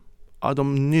unionen,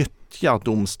 de nyttjar nyttjar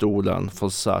domstolen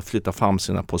för att flytta fram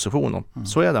sina positioner.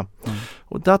 Så är det.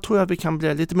 Och där tror jag vi kan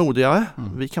bli lite modigare.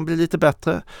 Vi kan bli lite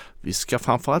bättre. Vi ska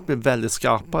framförallt bli väldigt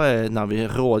skarpare när vi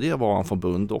rådger våra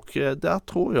förbund, och där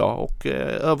tror jag och är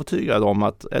övertygad om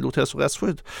att LO-TCO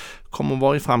Rättsskydd kommer att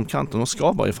vara i framkanten och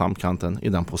ska vara i framkanten i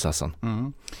den processen.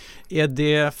 Är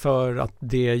det för att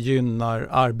det gynnar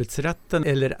arbetsrätten,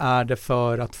 eller är det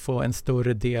för att få en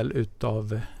större del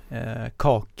utav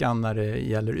kakan när det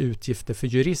gäller utgifter för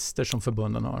jurister som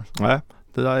förbunden har? Nej,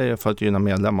 det där är för att gynna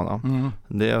medlemmarna.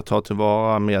 Det är att ta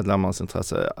tillvara medlemmarnas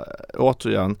intresse.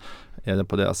 Återigen är det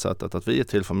på det sättet att vi är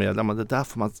till för medlemmar. Det är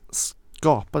därför man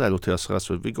skapar LO-TCO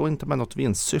Rättsskydd. Vi går inte med något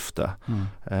vinstsyfte.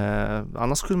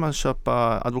 Annars skulle man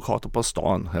köpa advokater på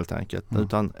stan helt enkelt.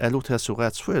 Utan LO-TCO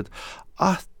Rättsskydd,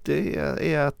 att det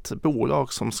är ett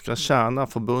bolag som ska tjäna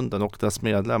förbunden och dess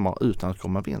medlemmar utan att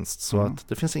komma vinst. Så att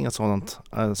det finns inga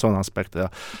sådana aspekter.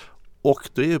 Och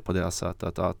det är ju på det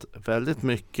sättet att väldigt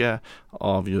mycket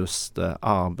av just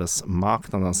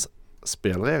arbetsmarknadens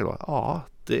spelregler,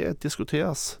 det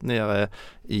diskuteras nere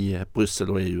i Bryssel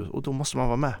och EU, och då måste man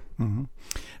vara med.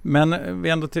 Men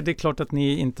det är klart att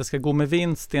ni inte ska gå med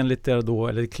vinst enligt det då,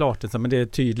 eller det är klart, men det är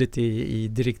tydligt i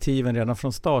direktiven redan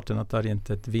från starten att det är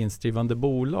inte ett vinstdrivande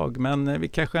bolag. Men vi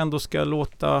kanske ändå ska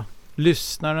låta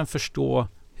lyssnaren förstå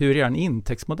hur er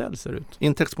intäktsmodell ser ut.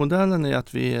 Intäktsmodellen är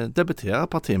att vi debiterar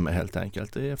per timme helt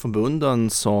enkelt. Det är förbunden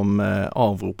som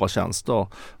avropar tjänster,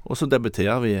 och så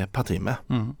debiterar vi per timme.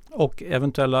 Och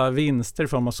eventuella vinster i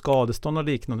form av skadestånd och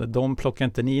liknande, de plockar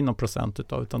inte ni någon procent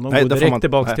utav, utan de går direkt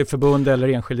tillbaka till förbund eller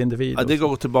enskild individ? Ja, det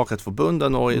går tillbaka till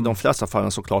förbunden, och i de flesta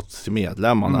fallen såklart till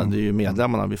medlemmarna. Det är ju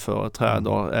medlemmarna vi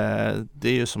företräder. Det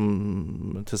är ju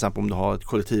som till exempel om du har ett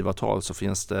kollektivavtal, så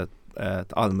finns det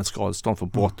ett allmänt skadestånd för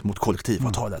brott mot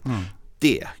kollektivavtalet.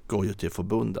 Det går ju till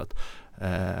förbundet.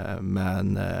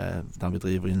 Men när vi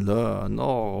driver in löner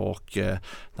och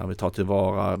när vi tar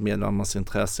tillvara medlemmarnas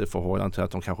intresse i förhållande till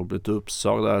att de kanske blivit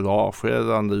uppsagda eller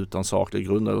avskedande utan saklig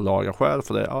grund eller laga skäl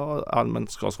för det,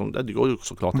 allmänt skadestånd, det går ju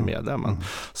såklart till medlemmen.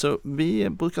 Så vi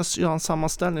brukar göra en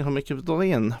sammanställning hur mycket vi drar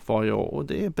in varje år, och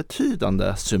det är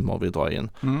betydande summor vi drar in.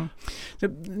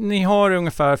 Ni har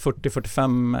ungefär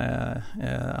 40-45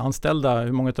 anställda.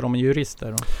 Hur många av dem är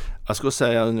jurister då? Jag skulle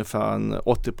säga ungefär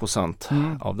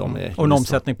 80% av dem är jurister. Och en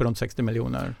omsättning på runt 60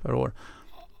 miljoner per år.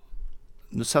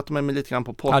 Nu sätter man mig lite grann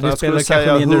på potten. Jag skulle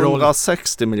säga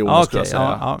 160 miljoner skulle jag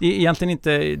säga. Egentligen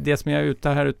inte det som jag är ute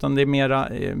här, utan det är mera,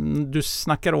 du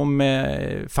snackar om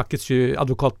fackets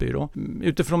advokatbyrå.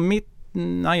 Utifrån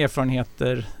mina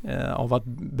erfarenheter av att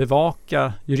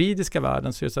bevaka juridiska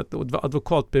världen, så är det så att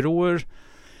advokatbyråer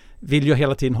vill ju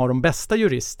hela tiden ha de bästa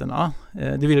juristerna.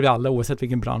 Det vill vi alla, oavsett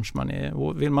vilken bransch man är.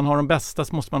 Och vill man ha de bästa,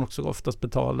 så måste man också oftast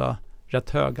betala rätt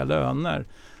höga löner.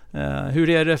 Hur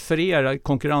är det för er?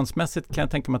 Konkurrensmässigt kan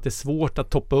jag tänka mig att det är svårt att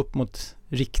toppa upp mot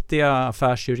riktiga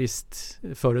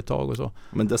affärsjuristföretag och så.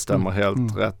 Men det stämmer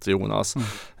helt rätt, Jonas.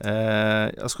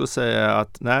 Jag skulle säga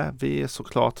att vi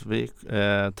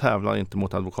tävlar inte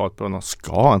mot advokatbyråerna,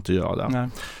 ska inte göra det. Nej.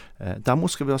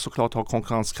 Däremot ska vi såklart ha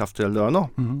konkurrenskraftiga löner.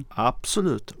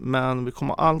 Absolut, men vi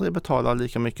kommer aldrig betala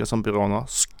lika mycket som byråerna,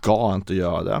 ska inte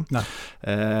göra det.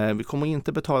 Vi kommer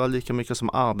inte betala lika mycket som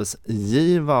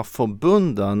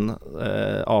arbetsgivarförbunden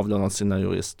avlönar sina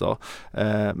jurister.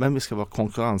 Men vi ska vara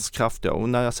konkurrenskraftiga, och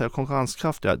när jag säger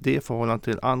konkurrenskraftiga, det är i förhållande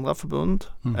till andra förbund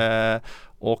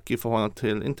och i förhållande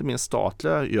till inte minst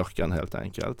statliga yrken helt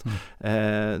enkelt.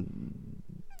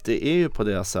 Det är ju på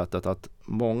det sättet att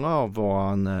många av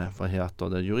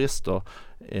våra jurister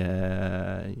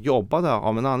jobbar där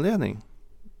av en anledning.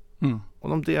 Och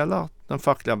de delar den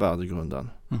fackliga värdegrunden.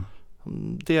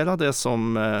 De delar det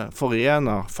som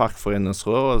förenar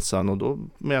fackföreningsrörelsen, och då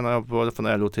menar jag både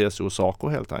från LO, TCO och SACO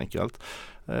helt enkelt.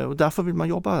 Och därför vill man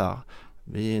jobba där.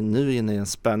 Vi är nu inne i en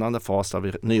spännande fas där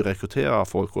vi nyrekryterar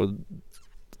folk, och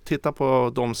tittar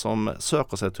på de som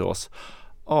söker sig till oss.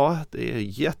 Ja, det är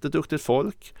jätteduktigt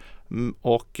folk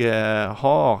och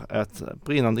har ett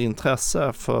brinnande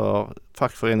intresse för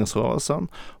fackföreningsrörelsen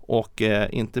och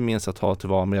inte minst att ta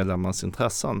tillvara medlemmarnas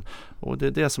intressen. Och det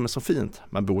är det som är så fint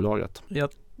med bolaget. Jag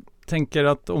tänker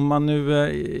att om man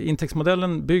nu,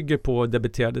 intäktsmodellen bygger på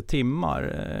debiterade timmar,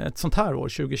 ett sånt här år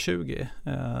 2020,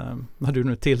 när du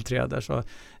nu tillträder, så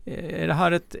är det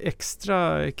här ett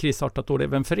extra krisartat år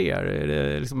även för er? Är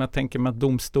det liksom, jag tänker mig att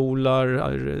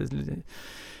domstolar,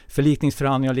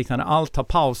 förlikningsförhandlingar och liknande, allt har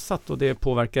pausat och det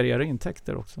påverkar era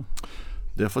intäkter också?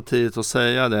 Det är för tidigt att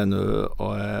säga det nu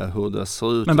och hur det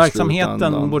ser ut. Men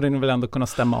verksamheten borde ni väl ändå kunna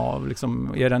stämma av?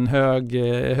 Liksom, är den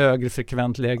högre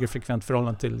frekvent, lägre frekvent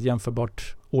förhållande till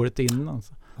jämförbart året innan?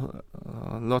 Så?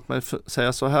 Låt mig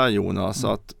säga så här, Jonas,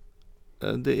 att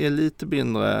det är lite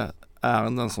mindre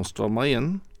ärenden som strömmar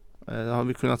in. Det har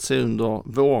vi kunnat se under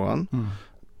våren.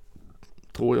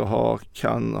 Tror jag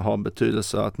kan ha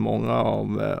betydelse att många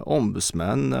av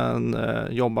ombudsmännen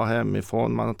jobbar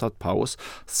hemifrån, man har tagit paus.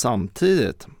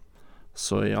 Samtidigt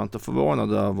så är jag inte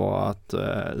förvånad över att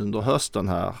under hösten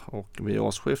här och vid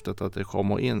årsskiftet att det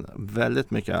kommer in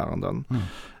väldigt mycket ärenden.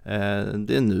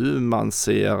 Det är nu man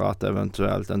ser att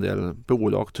eventuellt en del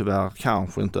bolag tyvärr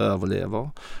kanske inte överlever.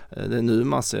 Det är nu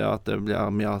man ser att det blir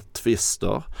mer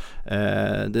tvister.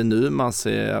 Det är nu man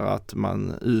ser att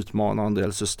man utmanar en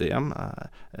del system.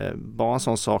 Bara en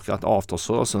sån sak att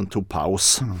avtalsrörelsen tog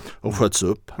paus och sköts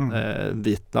upp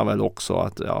vittnar väl också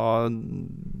att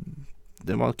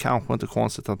det var kanske inte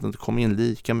konstigt att det inte kom in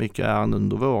lika mycket ärenden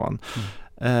under våren.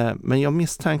 Men jag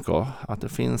misstänker att det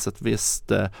finns ett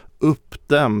visst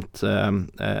uppdämt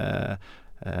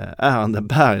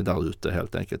ärendeberg där ute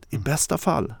helt enkelt. I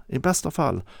bästa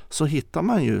fall så hittar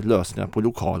man ju lösningar på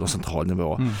lokal och central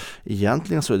nivå.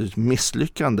 Egentligen så är det ett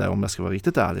misslyckande, om jag ska vara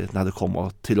riktigt ärlig, när det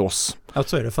kommer till oss.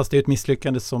 Alltså är det, fast det är ett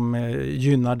misslyckande som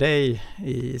gynnar dig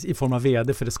i form av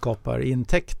vd, för det skapar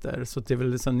intäkter. Så det är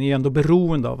väl så, ni är ändå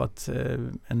beroende av att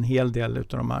en hel del av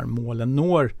de här målen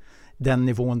når den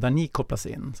nivån där ni kopplas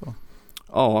in. Så.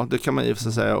 Ja, det kan man i och för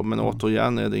sig säga, men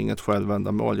återigen är det inget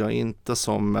självändamål. Jag är inte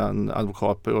som en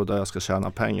advokatbyrå där jag ska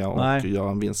tjäna pengar och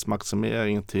göra en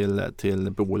vinstmaximering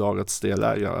till bolagets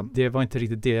delägare. Det var inte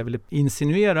riktigt det jag ville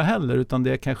insinuera heller, utan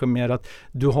det är kanske mer att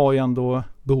du har ju ändå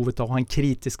behovet av att ha en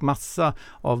kritisk massa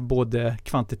av både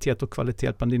kvantitet och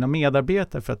kvalitet bland dina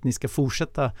medarbetare för att ni ska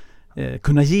fortsätta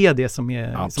kunna ge det som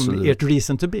är ert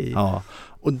reason to be. Ja,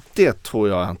 och det tror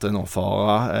jag inte är någon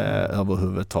fara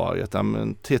överhuvudtaget.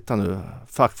 Men titta nu,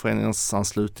 fackföreningens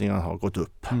anslutningar har gått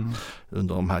upp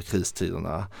under de här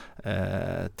kristiderna.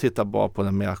 Titta bara på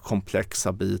den mer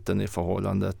komplexa biten i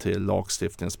förhållande till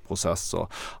lagstiftningsprocesser.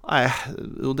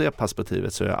 Ur det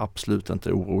perspektivet så är jag absolut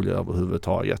inte orolig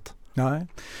överhuvudtaget. Nej.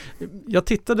 Jag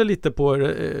tittade lite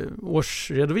på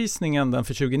årsredovisningen den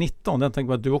för 2019. Den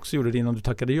tänkte jag att du också gjorde det innan du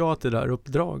tackade ja till det här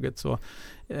uppdraget. Så,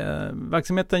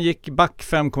 verksamheten gick back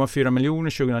 5,4 miljoner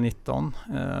 2019.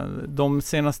 De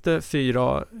senaste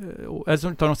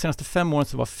 5 åren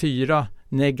så var 4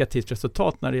 negativt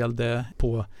resultat när det gällde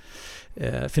på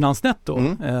finansnetto.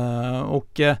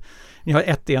 Och ni har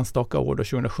ett enstaka år då,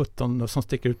 2017 som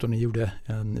sticker ut och ni gjorde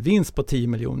en vinst på 10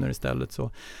 miljoner istället.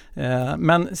 Så.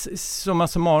 Men summa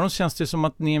summarum känns det som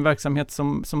att ni är en verksamhet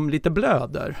som lite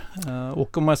blöder.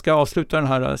 Och om man ska avsluta den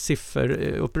här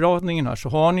sifferuppradningen här så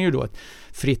har ni ju då ett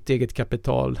fritt eget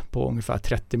kapital på ungefär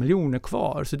 30 miljoner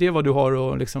kvar. Så det är vad du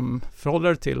har att liksom förhålla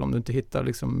dig till om du inte hittar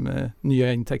liksom,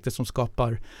 nya intäkter som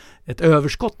skapar ett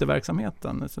överskott i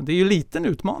verksamheten. Så det är ju en liten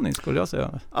utmaning skulle jag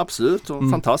säga. Absolut, och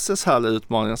fantastiskt härlig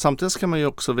utmaning. Samtidigt ska man ju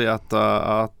också veta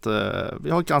att vi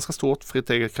har ett ganska stort fritt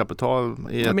eget kapital.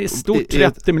 Stort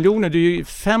 30 miljoner, det är ju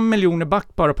 5 miljoner back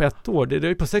bara på ett år. Det är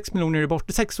ju på 6 miljoner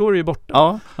borta. 6 år är ju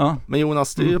borta. Ja. Men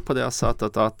Jonas, det är ju på det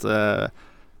sättet att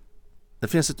det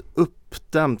finns ett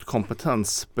uppdämt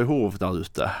kompetensbehov där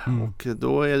ute. Och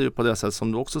då är det ju på det sättet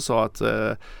som du också sa att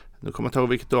nu kommer jag ta ihåg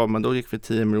vilket år, men då gick vi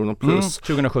 10 miljoner plus.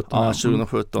 2017. Ja,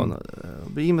 2017.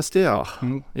 Vi investerar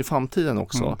i framtiden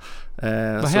också.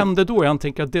 Vad hände då? Jag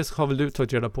tänker att det har väl du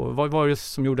tagit reda på. Vad var det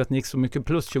som gjorde att ni gick så mycket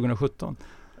plus 2017?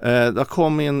 Det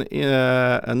kom in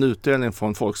en utdelning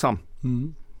från Folksam.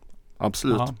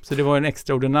 Absolut. Aha, så det var en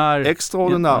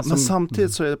extraordinär. Men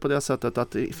samtidigt så är det på det sättet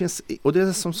att det finns, och det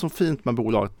är som så fint med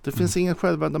bolaget, det finns ingen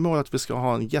självändamål att vi ska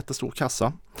ha en jättestor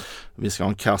kassa. Vi ska ha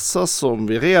en kassa som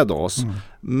vi reder oss.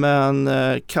 Men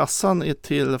kassan är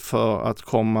till för att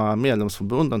komma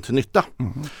medlemsförbunden till nytta.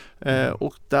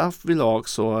 Och därvidlag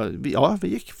så, vi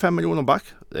gick 5 miljoner back.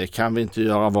 Det kan vi inte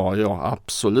göra varje år,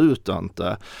 absolut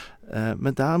inte.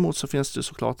 Men däremot så finns det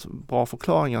såklart bra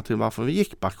förklaringar till varför vi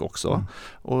gick back också.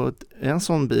 Och en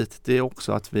sån bit det är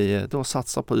också att vi då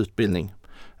satsar på utbildning.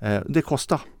 Det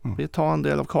kostar. Vi tar en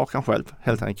del av kakan själv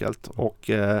helt enkelt och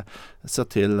ser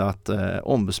till att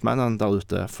ombudsmännen där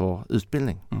ute får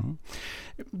utbildning.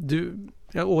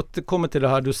 Jag återkommer till det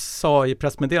här du sa i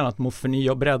pressmeddelandet om att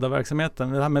förnya och bredda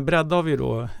verksamheten. Det här med bredda har vi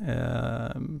då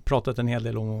pratat en hel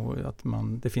del om, att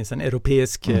det finns en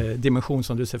europeisk dimension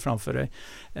som du ser framför dig.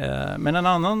 Men en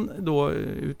annan då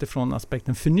utifrån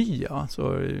aspekten förnya.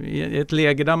 Så i ett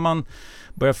läge där man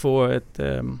börjar få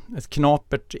ett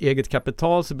knapert eget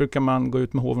kapital så brukar man gå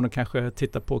ut med hoven och kanske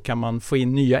titta på kan man få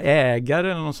in nya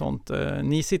ägare eller något sånt.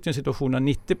 Ni sitter i en situation där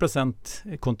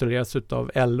 90% kontrolleras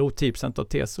av LO, 10% av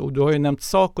TCO. Du har ju nämnt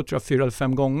Saco tror jag 4 eller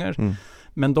 5 gånger.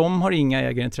 Men de har inga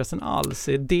ägarintressen alls.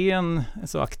 Är det en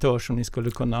aktör som ni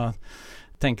skulle kunna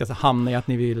tänka sig hamna i att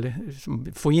ni vill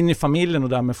få in i familjen och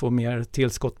därmed få mer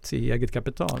tillskott i eget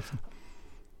kapital?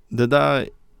 Det där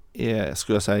är,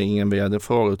 skulle jag säga, ingen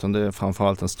vd-fråga, utan det är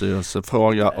framförallt en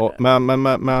styrelsefråga.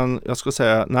 Men jag skulle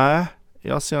säga, nej,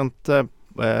 jag ser inte,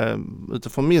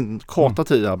 utifrån min korta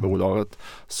tid i det här bolaget,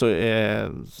 så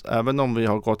även om vi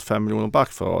har gått 5 miljoner back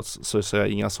för oss, så ser jag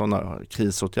inga sådana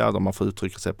krisåtgärder, om man får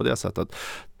uttrycka sig på det sättet.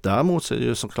 Däremot så är det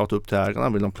ju såklart upp till ägarna.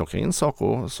 Vill de plocka in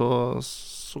saker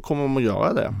så kommer de att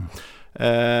göra det.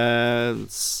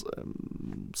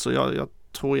 Så jag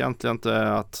tror egentligen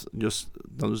inte att just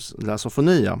när du läser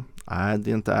förnya, nej,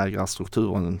 det är inte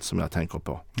ägarstrukturen som jag tänker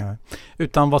på. Ja.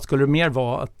 Utan vad skulle det mer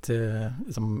vara att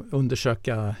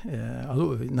undersöka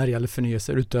när det gäller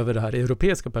förnyelser utöver det här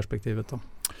europeiska perspektivet då?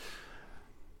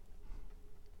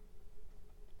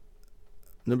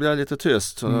 Nu blir jag lite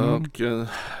tyst och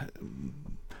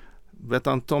vet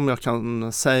inte om jag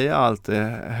kan säga allt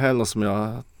det heller som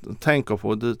jag tänker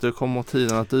på. Det kommer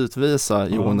tiden att utvisa,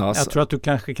 Jonas. Jag tror att du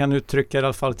kanske kan uttrycka i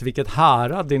alla fall till vilket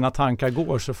härad dina tankar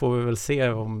går, så får vi väl se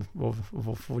om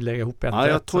vi får lägga ihop ett. Ja,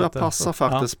 jag tror jag passar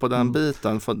faktiskt på den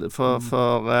biten.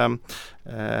 För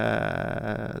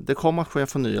det kommer att ske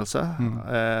förnyelse.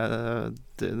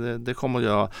 Det kommer att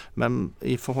göra. Men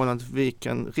i förhållande till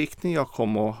vilken riktning jag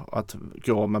kommer att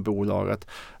gå med bolaget,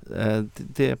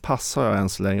 det passar jag än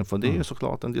så länge. För det är ju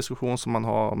såklart en diskussion som man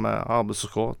har med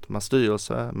arbetsutskott, med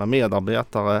styrelse, med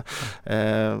medarbetare.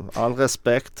 All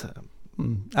respekt.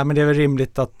 Ja, men det är väl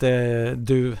rimligt att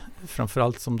du,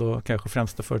 framförallt som då kanske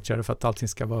främsta företrädare för att allting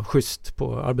ska vara schysst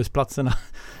på arbetsplatserna,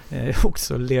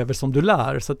 också lever som du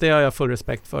lär. Så att det har jag full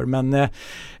respekt för. Men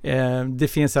det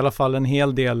finns i alla fall en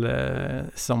hel del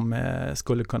som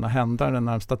skulle kunna hända den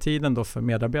närmsta tiden då för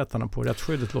medarbetarna på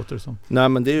rättsskyddet, låter det som. Nej,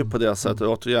 men det är ju på det sättet.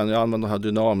 Återigen, jag använder det här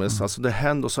dynamiskt. Alltså det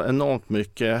händer så enormt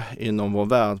mycket inom vår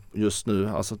värld just nu.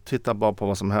 Alltså titta bara på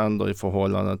vad som händer i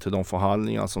förhållande till de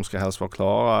förhandlingar som ska helst vara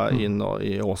klara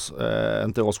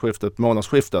inte årsskiftet,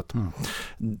 månadsskiftet.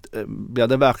 Blir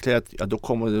det verklighet, ja, då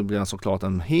kommer det bli såklart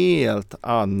en helt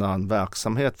annan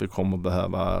verksamhet vi kommer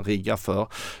behöva rigga för.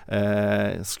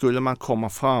 Skulle man komma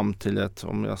fram till ett,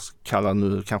 om jag kallar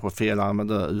nu kanske fel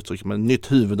använda uttryck, men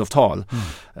nytt huvudavtal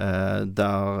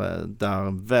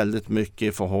där väldigt mycket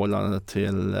i förhållande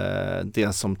till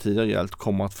det som tidigare gällt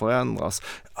kommer att förändras.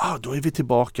 Då är vi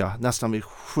tillbaka nästan vid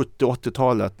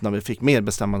 70-80-talet när vi fick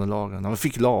medbestämmandelagen, när vi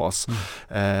fick LAS.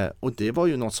 Och det var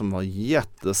ju något som var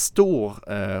jättestor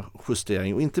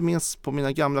justering, och inte minst på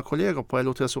mina gamla kollegor på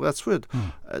LO-TCO Rättsskydd.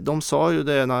 De sa ju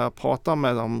det när jag pratade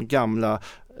med de gamla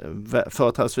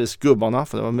företrädesvis gubbarna,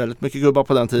 för det var väldigt mycket gubbar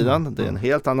på den tiden. Det är en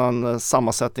helt annan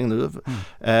sammansättning nu,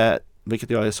 vilket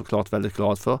jag är såklart väldigt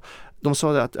glad för. De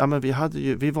sa det att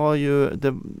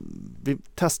vi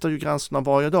testade ju gränserna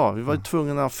varje dag. Vi var ju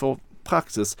tvungna att få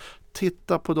praxis.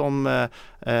 Titta på de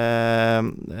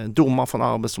domar från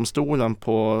Arbetsdomstolen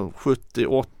på 70,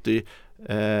 80,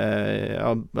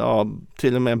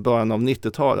 till och med början av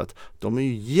 90-talet. De är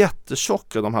ju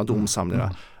jättetjocka, de här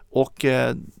domsamlingarna. Och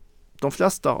de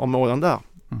flesta av målen där,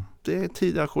 det är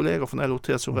tidigare kollegor från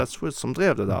LO-TCO Rättsskydd som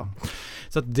drev det där.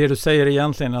 Så att det du säger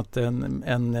egentligen att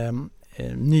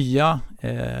nya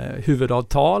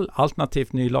huvudavtal,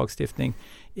 alternativt ny lagstiftning,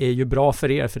 är ju bra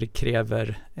för er, för det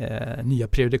kräver nya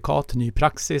prejudikat, ny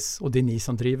praxis, och det är ni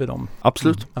som driver dem.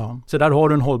 Absolut. Ja. Så där har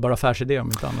du en hållbar affärsidé om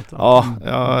inte annat. Ja,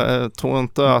 jag tror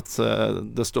inte att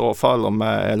det står och faller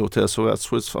med LO-TCO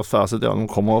Rättsskydds affärsidé om de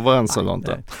kommer överens eller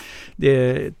inte.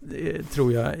 Det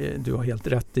tror jag du har helt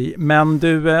rätt i. Men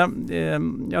du,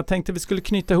 jag tänkte vi skulle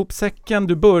knyta ihop säcken.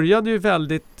 Du började ju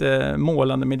väldigt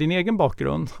målande med din egen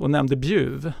bakgrund och nämnde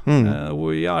Bjuv.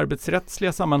 Och i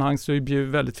arbetsrättsliga sammanhang så är Bjuv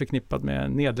väldigt förknippat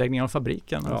med nedläggning av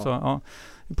fabriken. Ja. Alltså,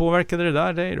 påverkade det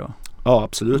där dig då? Ja,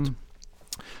 absolut.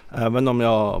 Även om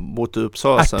jag bott i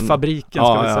Uppsala fabriken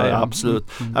ska vi säga. Ja, absolut.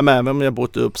 Men även om jag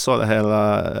bott i Uppsala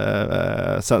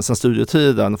hela sen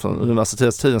studietiden, från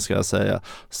universitetstiden ska jag säga,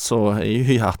 så är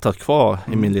ju hjärtat kvar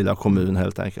i min lilla kommun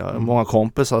helt enkelt. Många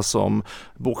kompisar som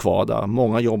bor kvar där.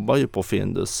 Många jobbar ju på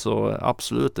Findus, så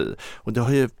absolut. Och det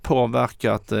har ju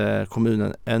påverkat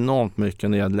kommunen enormt mycket,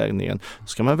 nedläggningen.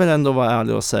 Ska man väl ändå vara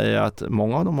ärlig och säga att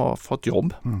många av dem har fått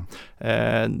jobb.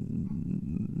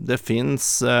 Det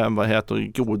finns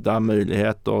goda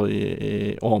möjligheter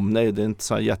i omnejd. Det är inte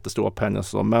så jättestora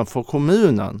pengar, men för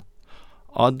kommunen,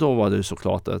 då var det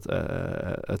såklart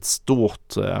ett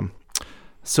stort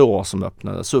sår som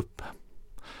öppnades upp.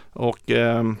 Och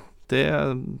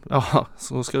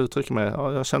så ska jag uttrycka mig,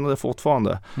 jag känner det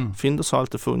fortfarande. Findus har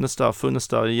alltid funnits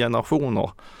där i generationer,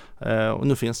 och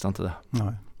nu finns det inte det.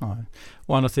 Nej.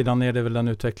 Å andra sidan är det väl den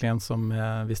utvecklingen som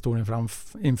vi står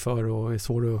inför och är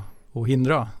svår att att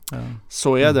hindra.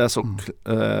 Så är det,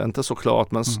 inte så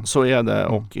klart, men så är det.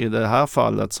 Och i det här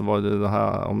fallet så var det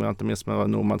här, om jag inte minns med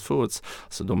Nomad Foods,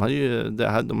 så de har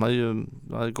ju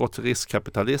gått till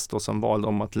riskkapitalister och sen valde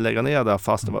de att lägga ner det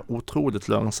fast det var otroligt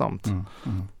lönsamt.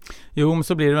 Jo, men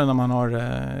så blir det när man har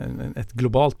ett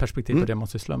globalt perspektiv på det man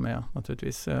sysslar med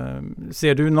naturligtvis.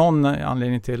 Ser du någon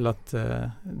anledning till att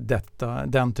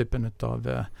den typen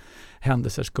av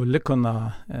händelser skulle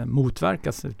kunna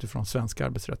motverkas utifrån svensk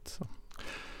arbetsrätt? Så.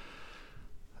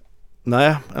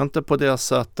 Nej, inte på det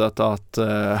sättet att...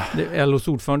 LOs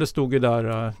ordförande stod ju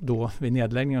där då vid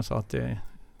nedläggningen och sa att det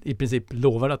i princip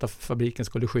lovade att fabriken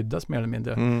skulle skyddas mer eller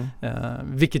mindre.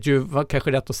 Vilket ju var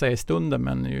kanske rätt att säga i stunden,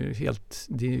 men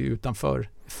det är ju utanför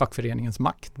fackföreningens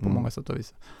makt på många sätt och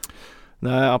vis.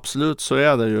 Nej, absolut så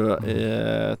är det ju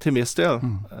till viss del.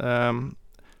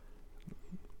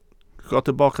 Gå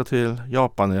tillbaka till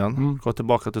Japan igen. Gå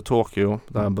tillbaka till Tokyo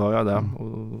där jag började.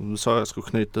 Och du sa att jag skulle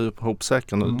knyta ihop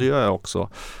säcken och det gör jag också.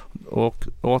 Och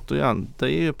återigen, det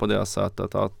är ju på det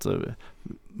sättet att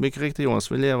mycket riktigt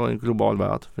Jonas, vi lever i en global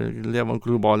värld. Vi lever i en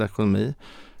global ekonomi.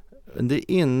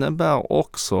 Det innebär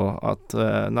också att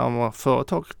när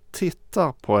företag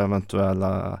tittar på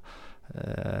eventuella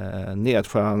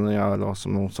nedskärningar eller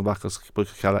som verkar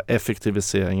brukar kalla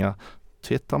effektiviseringar,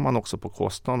 tittar man också på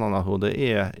kostnaderna, hur det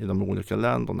är i de olika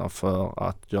länderna för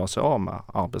att göra sig av med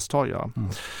arbetstagare.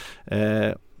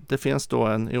 Det finns då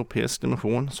en europeisk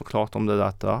dimension såklart om det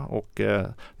detta, och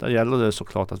där gäller det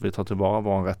såklart att vi tar tillvara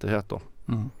våra rättigheter.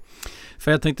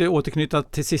 För jag tänkte återknyta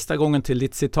till sista gången till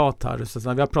ditt citat här.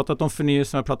 Så vi har pratat om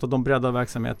förnyelse, vi har pratat om breddad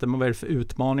verksamhet. Men vad är det för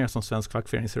utmaningar som svensk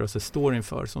fackföreningsrörelse står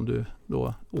inför som du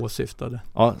då åsyftade?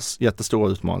 Ja,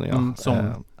 jättestora utmaningar.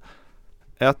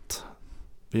 Ett,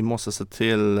 vi måste se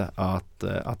till att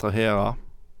attrahera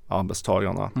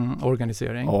arbetstagarna.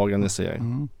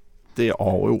 Organisering. Det är A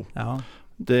och O. Ja.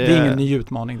 Det är ingen ny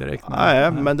utmaning direkt.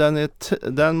 Nej, men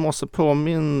den måste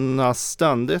påminnas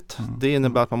ständigt. Det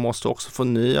innebär att man måste också få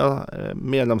nya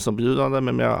medlemserbjudanden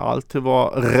med mer alltid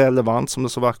vara relevant, som det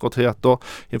så vackert heter,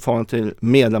 i förhållande till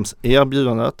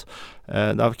medlemserbjudandet.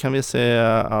 Där kan vi se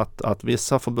att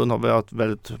vissa förbund har varit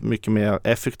väldigt mycket mer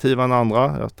effektiva än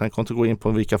andra. Jag tänker inte gå in på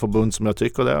vilka förbund som jag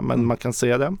tycker det, men man kan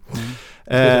se det.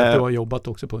 Du har jobbat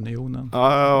också på Unionen.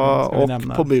 Ja,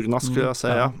 och på Byggnads skulle jag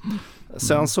säga.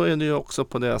 Sen så är det ju också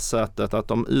på det sättet att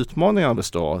de utmaningar vi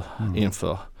står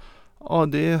inför,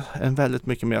 det är en väldigt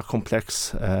mycket mer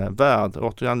komplex värld.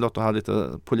 Återigen låter det här lite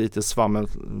politiskt svammel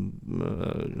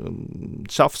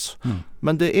tjafs.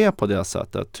 Men det är på det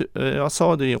sättet. Jag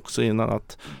sa det ju också innan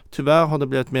att tyvärr har det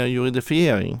blivit mer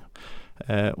juridifiering.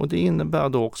 Och det innebär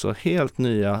då också helt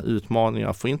nya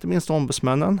utmaningar för inte minst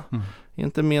ombudsmännen.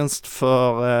 Inte minst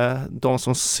för de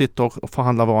som sitter och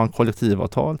förhandlar våra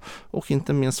kollektivavtal, och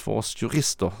inte minst för oss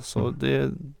jurister. Så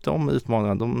de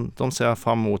utmaningarna, de ser jag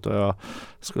fram emot, och jag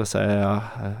skulle säga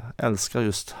älskar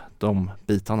just de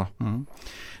bitarna.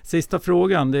 Sista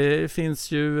frågan. Det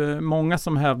finns ju många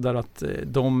som hävdar att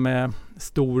de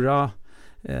stora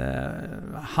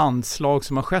handslag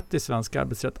som har skett i svensk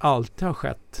arbetsrätt alltid har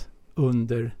skett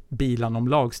under bilan om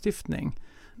lagstiftning.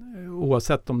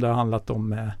 Oavsett om det har handlat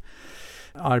om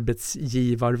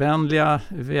arbetsgivarvänliga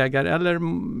vägar eller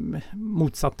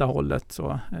motsatta hållet.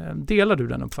 Så delar du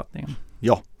den uppfattningen?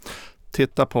 Ja.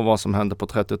 Titta på vad som hände på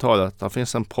 30-talet. Det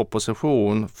finns en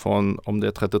proposition från, om det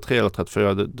är 33 eller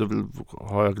 34, det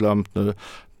har jag glömt nu,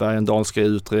 Bergendalska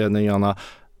utredningarna,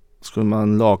 skulle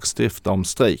man lagstifta om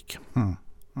strejk.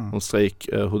 Om strejk,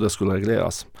 hur det skulle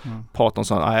regleras. Parterna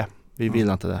sa, nej, vi vill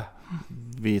inte det.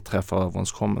 Vi träffar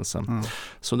överenskommelsen.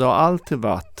 Så det har alltid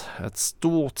varit ett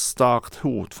stort, starkt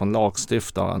hot från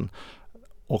lagstiftaren,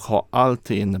 och har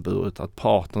alltid inneburit att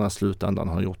parterna i slutändan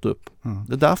har gjort upp.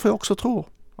 Det är därför jag också tror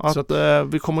att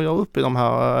vi kommer att göra upp i de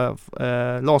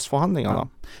här LAS-förhandlingarna.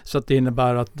 Så att det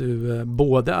innebär att du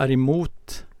både är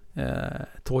emot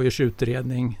Toijers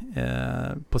utredning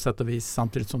på sätt och vis,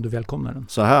 samtidigt som du välkomnar den?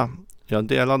 Så här, jag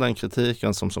delar den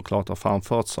kritiken som såklart har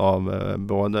framförts av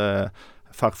både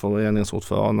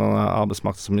fackföreningsordförandena,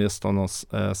 arbetsmarknadsministern och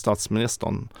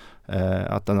statsministern,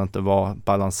 att den inte var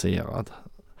balanserad.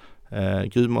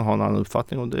 Gudmund har en annan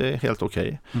uppfattning, och det är helt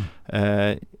okej.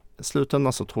 I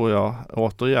slutändan så tror jag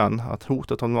återigen att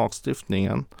hotet om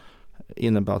lagstiftningen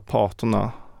innebär att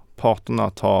parterna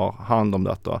tar hand om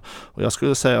detta. Och jag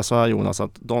skulle säga så här, Jonas,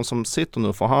 att de som sitter nu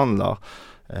och förhandlar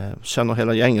känner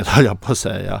hela gänget, höll jag på att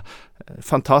säga.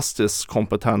 Fantastiskt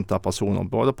kompetenta personer,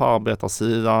 både på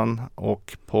arbetarsidan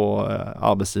och på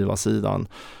arbetsgivarsidan.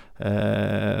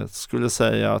 Skulle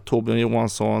säga Torbjörn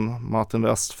Johansson, Martin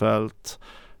Westfeldt,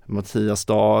 Mattias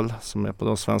Dahl som är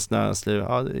på Svenskt Näringsliv.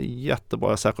 Ja, det är jättebra,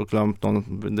 jag har säkert glömt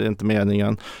någon, det är inte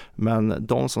meningen. Men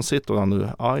de som sitter där nu,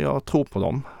 ja, jag tror på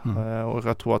dem. Och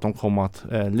jag tror att de kommer att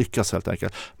lyckas helt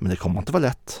enkelt. Men det kommer inte vara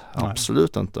lätt. Nej.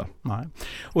 Absolut inte. Nej.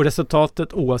 Och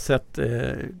resultatet oavsett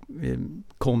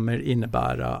kommer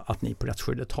innebära att ni på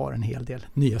rättsskyddet har en hel del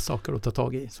nya saker att ta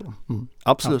tag i. Så.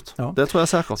 Absolut, det tror jag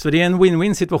säkert. Så det är en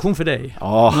win-win situation för dig?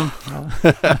 Ja,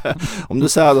 om du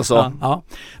säger det så. Ja.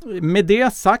 Med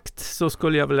det sagt så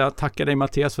skulle jag vilja tacka dig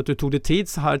Mattias för att du tog dig tid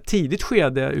så här tidigt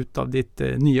skede utav ditt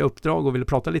nya uppdrag och ville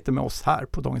prata lite med oss här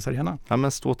på Dagens Arena. Ja,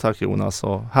 men stort tack Jonas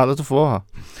och härligt att få vara här.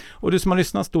 Och du som har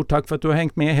lyssnat, stort tack för att du har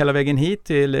hängt med hela vägen hit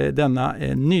till denna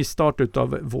nystart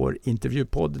utav vår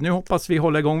intervjupodd. Nu hoppas vi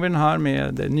hålla igång med den här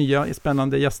med nya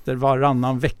spännande gäster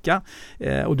varannan vecka.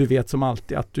 Och du vet som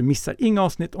alltid att du missar inga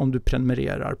avsnitt om du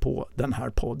prenumererar på den här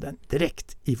podden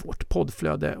direkt i vårt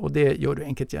poddflöde. Och det gör du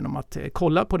enkelt genom att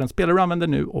kolla på den spelare du använder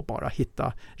nu och bara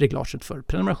hitta reglaget för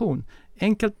prenumeration.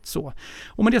 Enkelt så.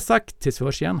 Och med det sagt, tills vi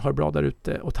hörs igen, ha det bra där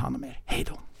ute och ta hand om er. Hej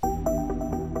då!